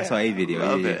video. Yeah, I saw a video. I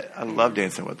love it. I love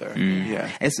dancing with her. Yeah.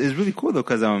 It's really cool, though,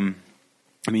 because, I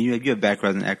mean, you have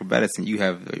backgrounds in acrobatics, and you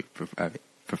have a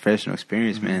professional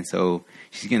experience, man. So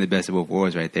she's getting the best of both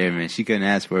worlds right there, man. She couldn't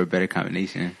ask for a better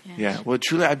combination. Yeah. Well,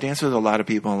 truly, I've danced with a lot of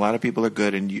people, and a lot of people are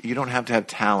good, and you don't have to have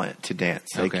talent to dance.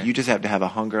 Like, you just have to have a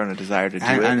hunger and a desire to do it.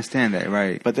 I understand that,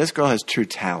 right. But this girl has true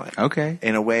talent. Okay.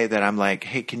 In a way that I'm like,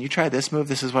 hey, can you try this move?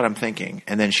 This is what I'm thinking.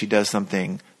 And then she does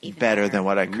something better than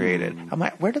what I created. I'm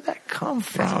like, where did that come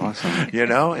from? That's awesome. You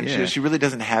know? And she really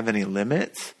doesn't have any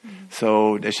limits.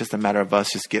 So it's just a matter of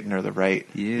us just getting her the right,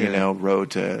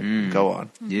 road to go on.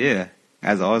 Yeah.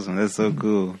 That's awesome. That's so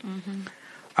cool.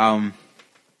 I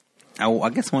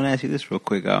guess I want to ask you this real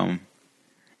quick. How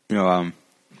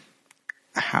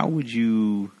would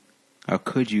you, or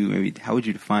could you, maybe, how would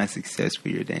you define success for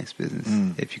your dance business,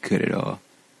 if you could at all?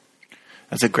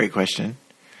 That's a great question.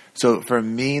 So for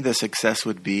me, the success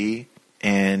would be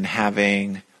in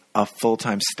having a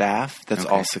full-time staff that's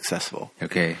all successful.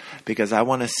 Okay. Because I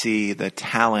want to see the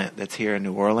talent that's here in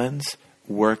New Orleans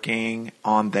working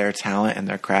on their talent and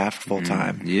their craft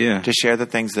full-time. Yeah. To share the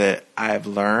things that I've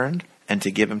learned and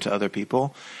to give them to other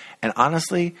people. And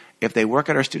honestly, if they work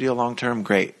at our studio long-term,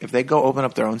 great. If they go open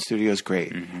up their own studios,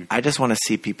 great. I just want to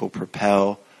see people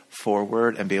propel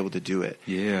forward and be able to do it.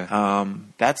 Yeah.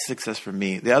 That's success for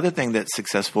me. The other thing that's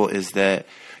successful is that,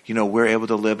 we're able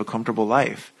to live a comfortable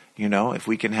life. If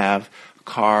we can have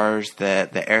cars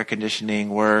that the air conditioning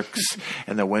works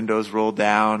and the windows roll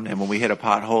down, and when we hit a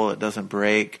pothole, it doesn't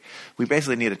break. We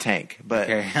basically need a tank. But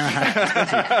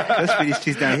especially for these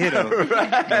streets down here, though.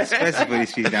 Especially for these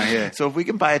streets down here. So if we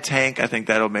can buy a tank, I think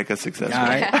that'll make us successful. All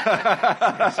right.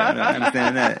 I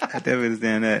understand that. I definitely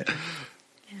understand that.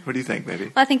 What do you think, baby?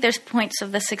 Well, I think there's points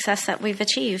of the success that we've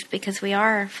achieved because we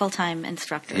are full-time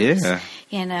instructors. Yeah.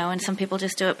 You know, and some people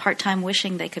just do it part-time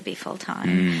wishing they could be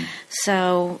full-time.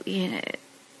 So, you know,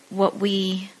 what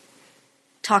we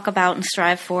talk about and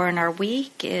strive for in our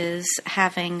week is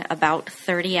having about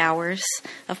 30 hours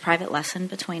of private lesson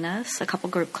between us, a couple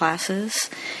group classes,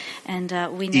 and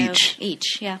we know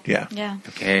each, yeah.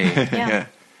 Okay. Yeah.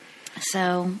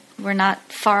 So we're not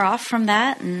far off from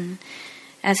that, and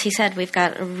as he said, we've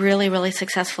got a really, really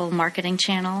successful marketing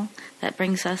channel that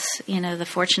brings us, you know, the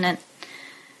fortunate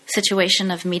situation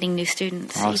of meeting new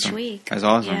students each week. That's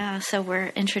awesome. Yeah, so we're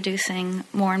introducing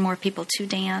more and more people to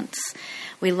dance.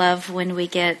 We love when we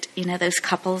get, you know, those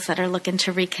couples that are looking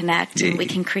to reconnect and we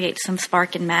can create some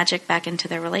spark and magic back into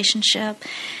their relationship.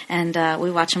 And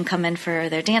we watch them come in for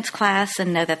their dance class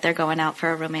and know that they're going out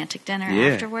for a romantic dinner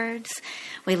afterwards.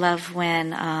 We love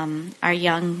when our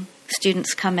young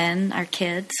students come in, our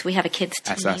kids. We have a kids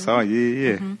team. I saw,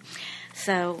 yeah. Mm-hmm.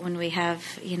 So when we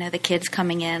have, you know, the kids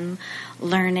coming in,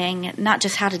 learning not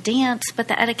just how to dance, but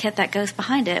the etiquette that goes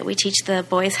behind it. We teach the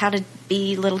boys how to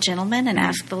be little gentlemen and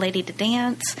ask the lady to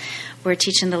dance. We're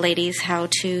teaching the ladies how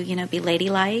to, you know, be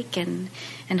ladylike and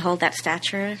hold that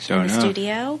stature in the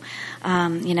studio.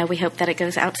 You know, we hope that it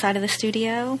goes outside of the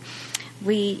studio.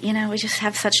 We just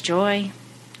have such joy.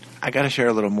 I got to share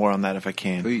a little more on that if I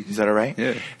can. Please. Is that all right?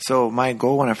 Yeah. So my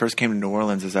goal when I first came to New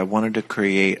Orleans is I wanted to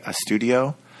create a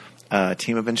studio, a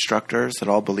team of instructors that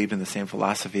all believed in the same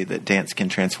philosophy that dance can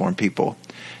transform people,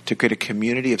 to create a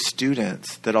community of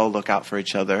students that all look out for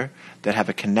each other, that have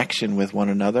a connection with one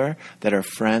another, that are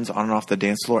friends on and off the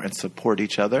dance floor and support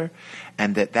each other,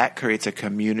 and that creates a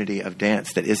community of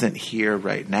dance that isn't here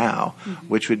right now,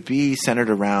 which would be centered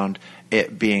around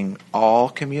it being all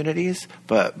communities,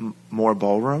 but more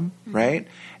ballroom, right?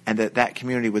 And that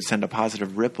community would send a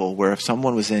positive ripple where if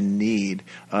someone was in need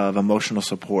of emotional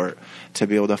support, to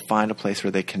be able to find a place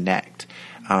where they connect,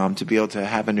 to be able to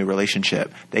have a new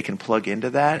relationship, they can plug into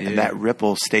that, and that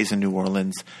ripple stays in New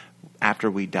Orleans after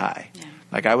we die. Yeah.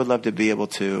 Like, I would love to be able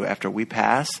to, after we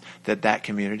pass, that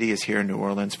community is here in New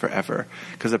Orleans forever.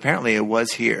 Because apparently it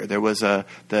was here. There was the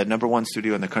number one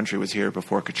studio in the country was here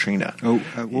before Katrina. Oh,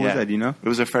 what was that? Do you know? It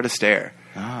was a Fred Astaire.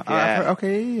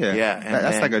 Okay, yeah.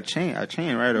 That's like a chain,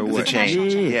 right? Or what? It's a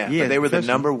chain. Yeah. But they were the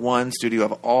number one studio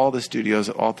of all the studios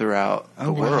all throughout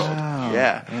the world. Wow.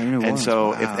 Yeah. And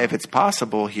so if it's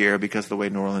possible here, because of the way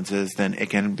New Orleans is, then it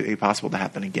can be possible to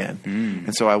happen again.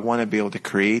 And so I want to be able to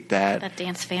create that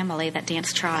dance family, that dance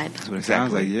tribe. That's what it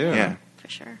sounds like, yeah. For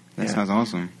sure. That sounds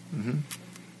awesome.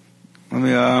 Let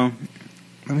me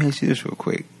ask you this real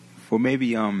quick. For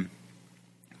maybe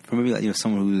like, you know,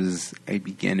 someone who's a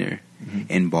beginner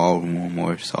in ballroom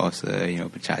or salsa, you know,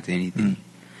 bachata, anything,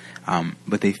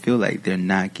 but they feel like they're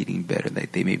not getting better,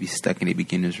 like they may be stuck in a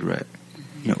beginner's rut.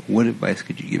 You know, what advice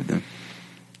could you give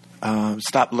them?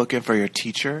 Stop looking for your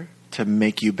teacher to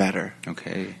make you better.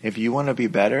 Okay. If you want to be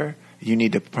better, you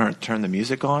need to turn the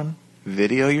music on,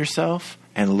 video yourself,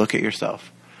 and look at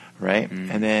yourself. Right?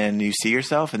 And then you see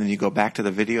yourself, and then you go back to the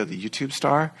video of the YouTube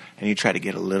star, and you try to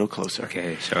get a little closer.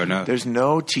 Okay, sure enough. There's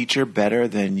no teacher better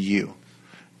than you.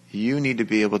 You need to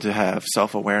be able to have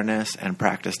self-awareness and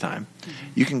practice time.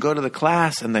 You can go to the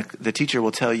class, and the teacher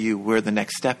will tell you where the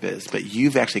next step is, but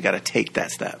you've actually got to take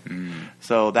that step.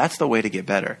 So that's the way to get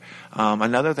better.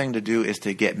 Another thing to do is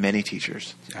to get many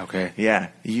teachers. Okay. Yeah.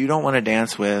 You don't want to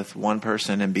dance with one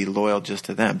person and be loyal just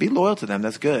to them. Be loyal to them.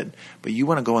 That's good. But you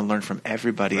want to go and learn from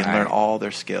everybody and learn all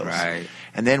their skills. Right.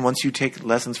 And then once you take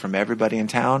lessons from everybody in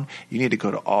town, you need to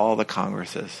go to all the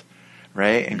congresses,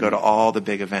 right? And go to all the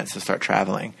big events to start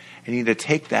traveling. And you need to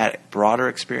take that broader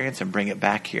experience and bring it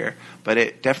back here. But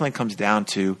it definitely comes down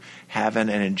to having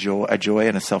a joy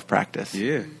and a self-practice.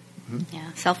 Yeah.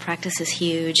 Yeah, self-practice is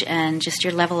huge, and just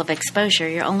your level of exposure,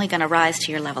 you're only going to rise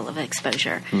to your level of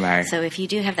exposure. Right. So if you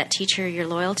do have that teacher you're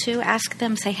loyal to, ask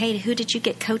them, say, hey, who did you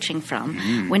get coaching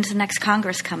from? When's the next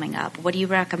Congress coming up? What do you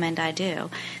recommend I do?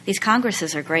 These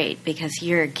Congresses are great because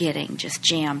you're getting just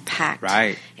jam-packed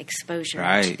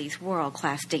exposure to these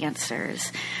world-class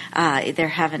dancers. They're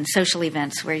having social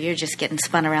events where you're just getting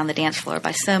spun around the dance floor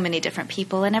by so many different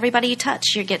people, and everybody you touch,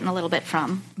 you're getting a little bit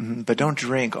from. But don't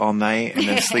drink all night and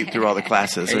then sleep through all the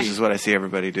classes, which is what I see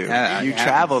everybody do. You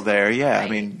travel there, I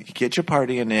mean, get your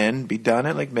partying in, be done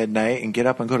at like midnight, and get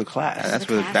up and go to class. That's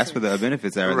where the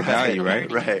benefits are, the value,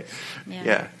 right? Right.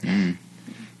 Yeah.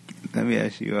 Let me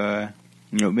ask you,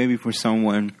 you know, maybe for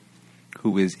someone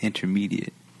who is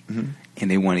intermediate and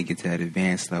they want to get to that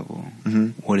advanced level,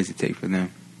 what does it take for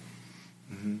them?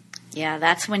 Yeah,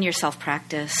 that's when your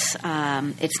self-practice,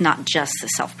 it's not just the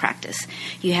self-practice.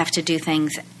 You have to do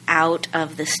things out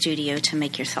of the studio to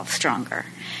make yourself stronger.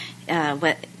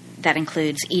 That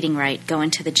includes eating right,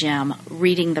 going to the gym,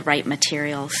 reading the right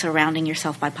material, surrounding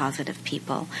yourself by positive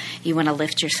people. You want to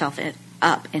lift yourself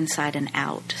up inside and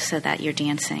out so that your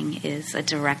dancing is a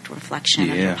direct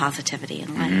reflection of your positivity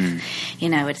in life. You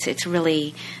know, it's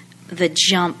really the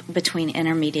jump between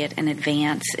intermediate and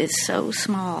advanced is so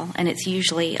small, and it's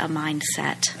usually a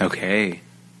mindset. Okay.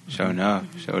 Sure enough.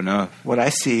 What I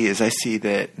see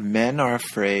that men are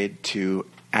afraid to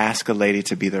ask a lady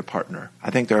to be their partner. I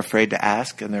think they're afraid to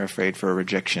ask, and they're afraid for a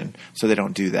rejection, so they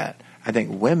don't do that. I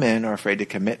think women are afraid to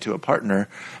commit to a partner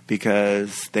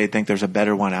because they think there's a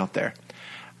better one out there.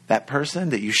 That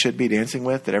person that you should be dancing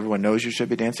with, that everyone knows you should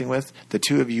be dancing with, the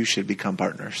two of you should become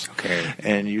partners. Okay.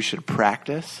 And you should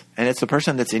practice. And it's the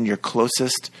person that's in your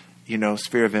closest,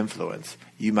 sphere of influence.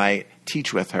 You might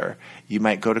teach with her. You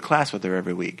might go to class with her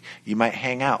every week. You might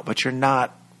hang out, but you're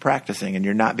not practicing and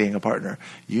you're not being a partner.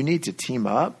 You need to team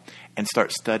up and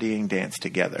start studying dance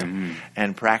together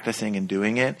and practicing and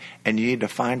doing it. And you need to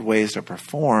find ways to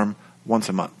perform once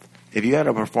a month. If you had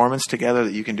a performance together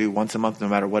that you can do once a month no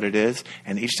matter what it is,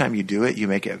 and each time you do it, you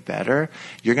make it better,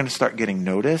 you're going to start getting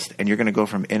noticed, and you're going to go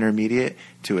from intermediate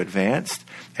to advanced,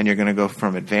 and you're going to go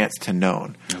from advanced to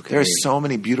known. Okay. There's so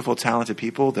many beautiful, talented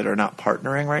people that are not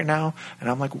partnering right now, and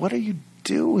I'm like, what are you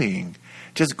doing?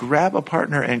 Just grab a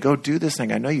partner and go do this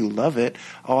thing. I know you love it.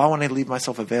 Oh, I want to leave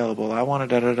myself available. I want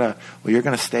to da-da-da. Well, you're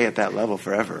going to stay at that level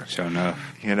forever. Sure enough.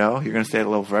 You're going to stay at a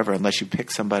level forever unless you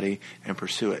pick somebody and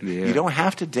pursue it. Yeah. You don't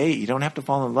have to date. You don't have to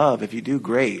fall in love. If you do,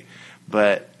 great.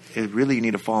 But really you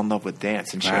need to fall in love with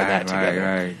dance and share that together.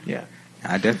 Right. Yeah.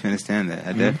 I definitely understand that.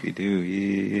 I definitely do.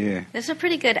 Yeah. There's a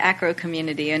pretty good acro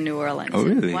community in New Orleans. Oh,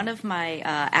 really? One of my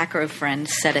acro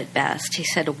friends said it best. He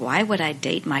said, "Why would I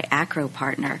date my acro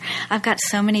partner? I've got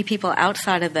so many people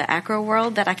outside of the acro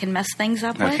world that I can mess things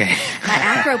up with. My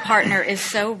acro partner is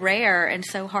so rare and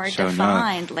so hard to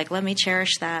find. Like, let me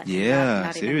cherish that. Yeah,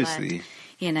 seriously.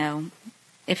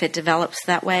 If it develops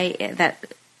that way,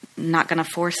 not going to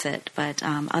force it, but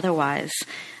otherwise."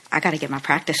 I got to get my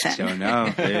practice in. Sure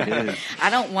enough, there it is. I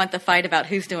don't want the fight about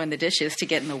who's doing the dishes to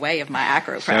get in the way of my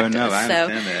acro practice. Sure enough, I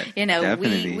understand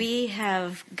that. We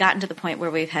have gotten to the point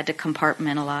where we've had to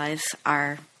compartmentalize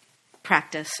our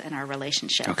practice and our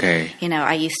relationship. Okay.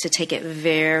 I used to take it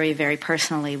very, very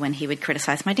personally when he would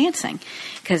criticize my dancing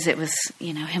because it was,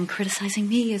 him criticizing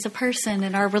me as a person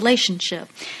and our relationship.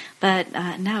 But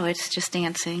no, it's just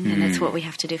dancing, and it's what we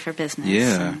have to do for business.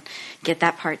 Yeah. And get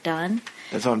that part done.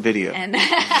 That's on video. And I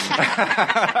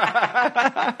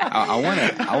want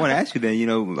to ask you then.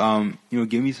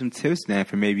 Give me some tips then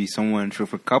for maybe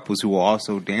for couples who are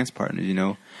also dance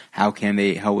partners. How can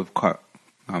they help with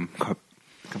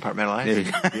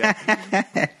compartmentalize? Yeah.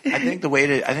 I think the way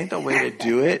to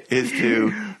do it is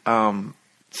to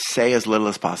say as little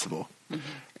as possible.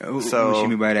 So, what do you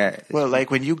mean by that? Well, like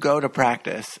when you go to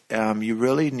practice, you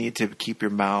really need to keep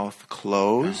your mouth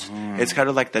closed. It's kind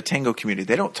of like the tango community.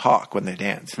 They don't talk when they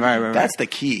dance. Right. That's the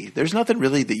key. There's nothing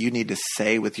really that you need to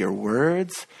say with your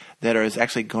words that is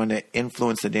actually going to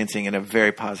influence the dancing in a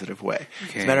very positive way.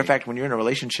 Okay. As a matter of fact, when you're in a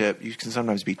relationship, you can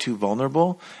sometimes be too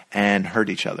vulnerable and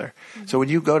hurt each other. So when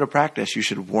you go to practice, you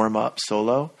should warm up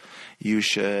solo. You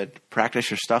should practice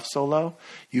your stuff solo.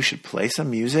 You should play some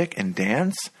music and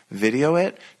dance, video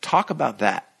it, talk about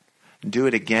that, do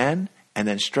it again, and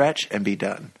then stretch and be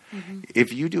done.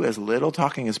 If you do as little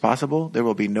talking as possible, there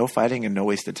will be no fighting and no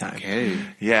wasted time. Okay.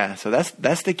 Yeah, so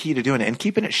that's the key to doing it, and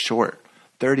keeping it short.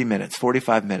 30 minutes,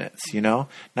 45 minutes,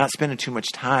 not spending too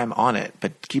much time on it,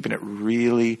 but keeping it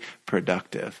really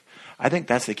productive. I think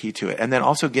that's the key to it. And then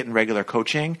also getting regular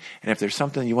coaching. And if there's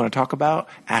something you want to talk about,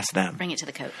 ask them. Bring it to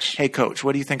the coach. Hey, coach,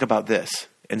 what do you think about this?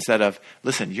 Instead of,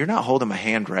 listen, you're not holding my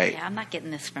hand right. Yeah, I'm not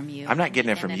getting this from you. I'm not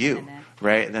getting it from you.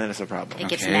 Right? And then it's a problem. It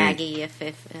gets naggy if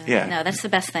no, that's the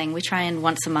best thing. We try and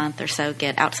once a month or so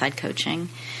get outside coaching.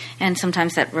 And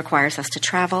sometimes that requires us to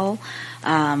travel.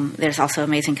 There's also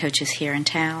amazing coaches here in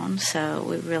town. So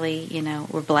we really,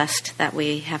 we're blessed that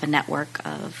we have a network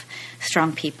of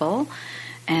strong people.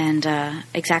 And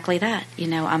exactly that.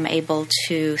 I'm able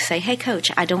to say, hey, coach,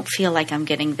 I don't feel like I'm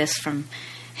getting this from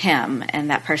him. And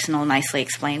that person will nicely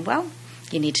explain, well,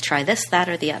 you need to try this, that,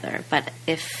 or the other. But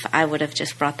if I would have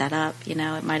just brought that up, it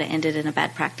might have ended in a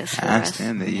bad practice for us. I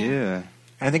understand that, yeah.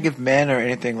 I think if men are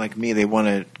anything like me, they want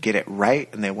to get it right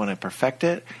and they want to perfect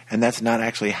it. And that's not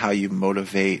actually how you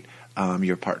motivate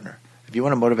your partner. If you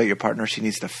want to motivate your partner, she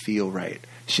needs to feel right.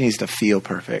 She needs to feel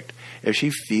perfect. If she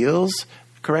feels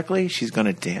correctly, she's going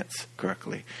to dance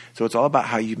correctly. So it's all about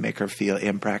how you make her feel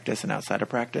in practice and outside of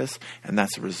practice, and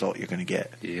that's the result you're going to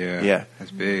get. Yeah.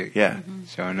 That's big. Yeah.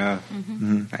 Sure enough.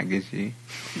 I get you.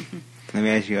 Let me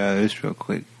ask you this real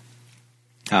quick.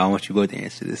 I want you both to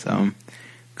answer this.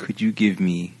 Could you give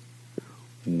me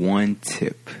one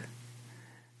tip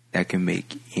that can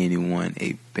make anyone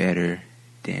a better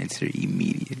dancer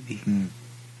immediately?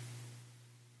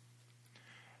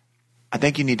 I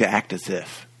think you need to act as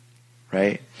if,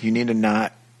 right? You need to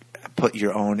not put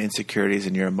your own insecurities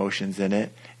and your emotions in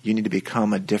it. You need to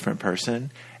become a different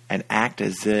person and act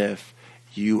as if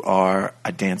you are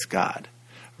a dance god,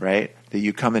 right? That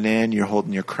you coming in, you're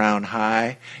holding your crown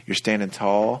high, you're standing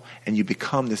tall, and you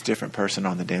become this different person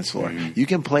on the dance floor. You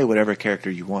can play whatever character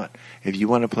you want. If you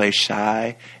want to play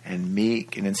shy and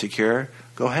meek and insecure,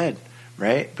 go ahead,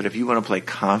 right? But if you want to play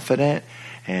confident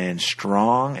and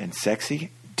strong and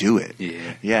sexy, do it.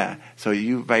 Yeah. So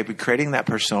you, by creating that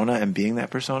persona and being that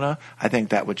persona, I think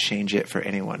that would change it for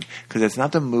anyone. Because it's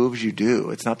not the moves you do.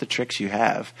 It's not the tricks you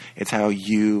have. It's how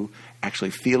you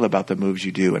actually feel about the moves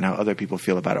you do and how other people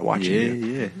feel about it watching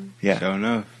you. Yeah. Sure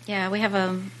enough. Yeah, we have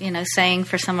a saying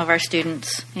for some of our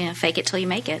students, fake it till you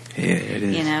make it. Yeah, it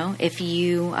is. If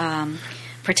you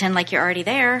pretend like you're already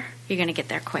there, you're going to get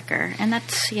there quicker. And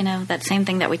that's, that same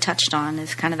thing that we touched on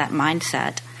is kind of that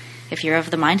mindset. If you're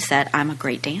of the mindset, I'm a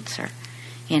great dancer,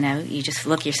 you just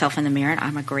look yourself in the mirror and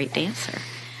I'm a great dancer.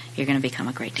 You're going to become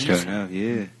a great dancer. Sure enough,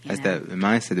 yeah. That's that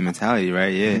mindset, the mentality,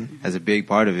 right? Yeah. That's a big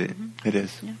part of it. It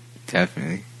is. Yeah.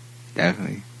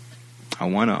 Definitely. I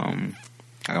want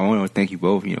to thank you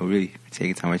both, really for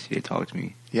taking time out to talk to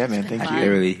me. Yeah, man. Thank you.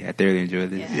 I thoroughly enjoyed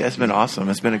this. Yeah, it's been awesome.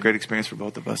 It's been a great experience for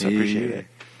both of us. I appreciate it.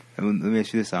 Let me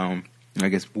ask you this. I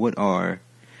guess, what are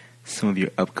some of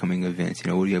your upcoming events?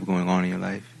 What do you have going on in your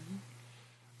life?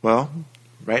 Well,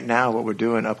 right now what we're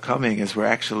doing upcoming is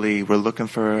we're looking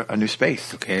for a new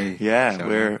space. Okay. Yeah,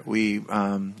 So, we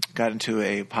got into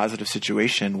a positive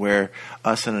situation where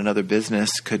us and another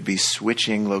business could be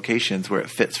switching locations where it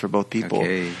fits for both people.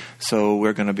 Okay. So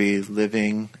we're going to be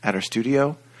living at our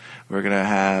studio. We're going to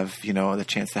have, the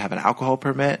chance to have an alcohol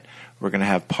permit. We're going to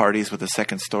have parties with a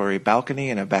second-story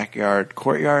balcony and a backyard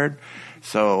courtyard.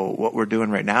 So what we're doing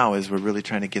right now is we're really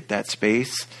trying to get that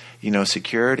space,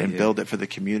 secured and build it for the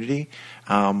community.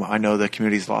 I know the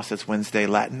community's lost its Wednesday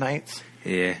Latin nights.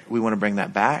 Yeah. We want to bring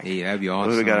that back. Yeah, that'd be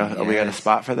awesome. We got a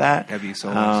spot for that. That'd be so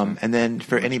awesome. And then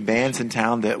for any bands in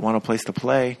town that want a place to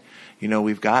play,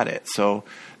 we've got it. So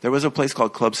there was a place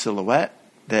called Club Silhouette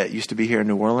that used to be here in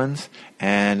New Orleans,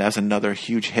 and that was another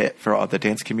huge hit for all the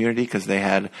dance community because they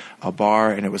had a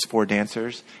bar and it was 4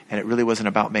 dancers, and it really wasn't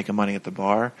about making money at the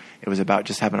bar. It was about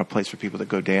just having a place for people to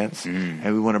go dance, and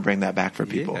we want to bring that back for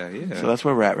people. Yeah. So that's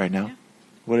where we're at right now.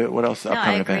 Yeah. What else? No,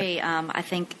 I agree. I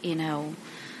think,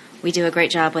 we do a great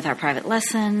job with our private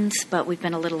lessons, but we've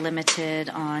been a little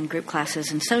limited on group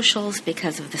classes and socials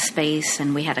because of the space,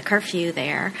 and we had a curfew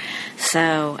there.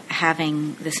 So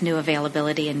having this new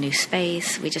availability and new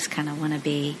space, we just kind of want to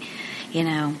be,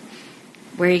 where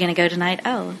are you going to go tonight?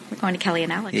 Oh, we're going to Kelly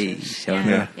and Alex's.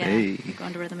 Hey, We're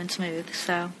going to Rhythm and Smooth.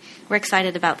 So we're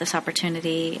excited about this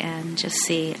opportunity and just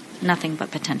see nothing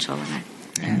but potential in it.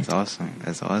 That's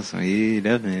awesome. Yeah,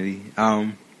 definitely.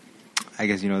 I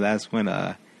guess, that's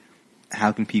when,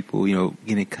 how can people,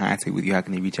 get in contact with you? How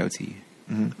can they reach out to you?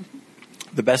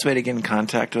 The best way to get in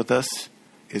contact with us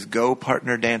is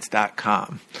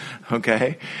gopartnerdance.com.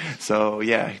 Okay? So,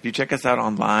 if you check us out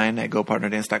online at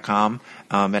gopartnerdance.com,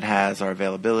 it has our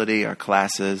availability, our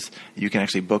classes. You can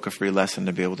actually book a free lesson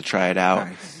to be able to try it out.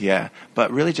 Nice. Yeah.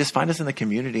 But really just find us in the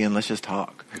community and let's just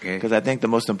talk. Okay. Because I think the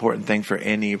most important thing for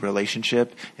any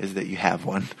relationship is that you have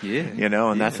one. Yeah.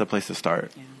 And that's the place to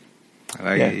start. Yeah. I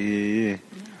like it. Yeah.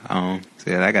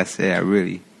 So like I said, I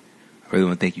really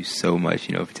want to thank you so much,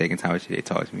 for taking time out today to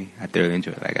talk to me. I thoroughly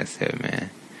enjoyed it, like I said, man.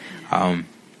 I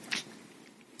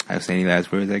was saying any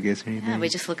last words, I guess, or anything? Yeah, we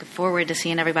just look forward to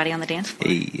seeing everybody on the dance floor.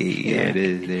 Yeah, it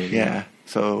is. Yeah.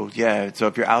 So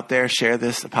if you're out there, share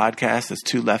this podcast. It's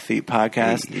Two Left Feet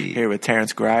Podcast here with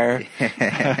Terrence Grier.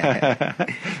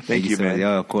 Thank you, man.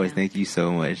 Of course. Thank you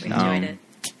so much. Enjoyed it.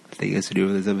 Thank you guys for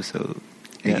doing this episode.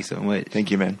 Thank you so much. Thank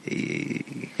you, man.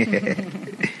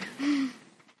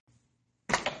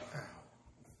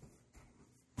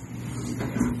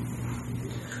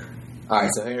 All right,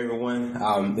 so hey everyone.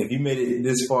 If you made it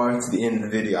this far to the end of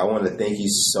the video, I want to thank you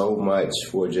so much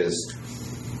for just,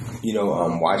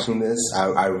 watching this.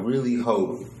 I really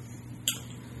hope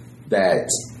that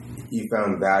you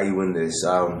found value in this.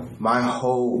 My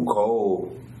whole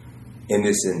goal in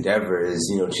this endeavor is,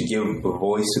 to give a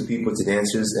voice to people, to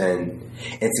dancers, and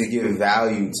to give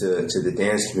value to the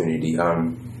dance community.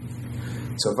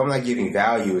 So if I'm not giving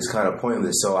value, it's kind of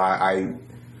pointless. So I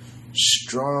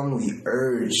strongly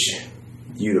urge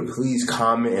you to please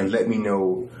comment and let me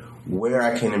know where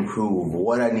I can improve,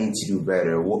 what I need to do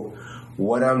better,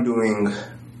 what I'm doing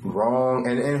wrong,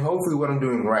 and hopefully what I'm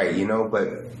doing right, but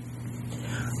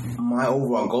my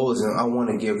overall goal is I want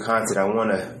to give content. I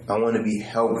want to be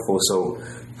helpful. So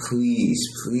please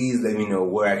let me know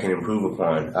where I can improve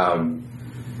upon.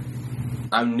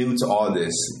 I'm new to all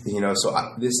this, so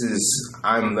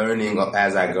I'm learning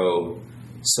as I go.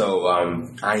 So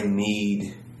I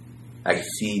need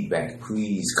feedback.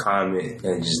 Please comment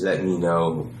and just let me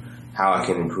know how I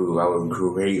can improve. I would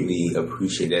greatly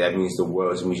appreciate that. That means the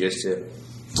world to me, just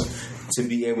to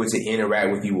be able to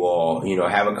interact with you all,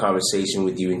 have a conversation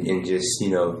with you and just,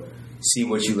 see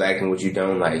what you like and what you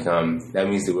don't like. That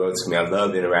means the world to me. I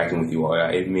love interacting with you all.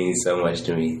 It means so much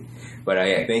to me. But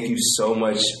thank you so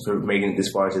much for making it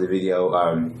this far into the video.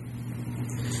 I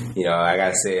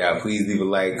gotta say, please leave a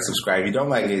like, subscribe. If you don't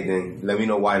like it, then let me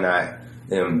know why not.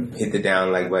 Hit the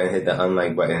down like button, hit the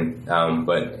unlike button.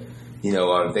 But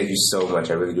thank you so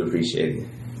much. I really do appreciate it.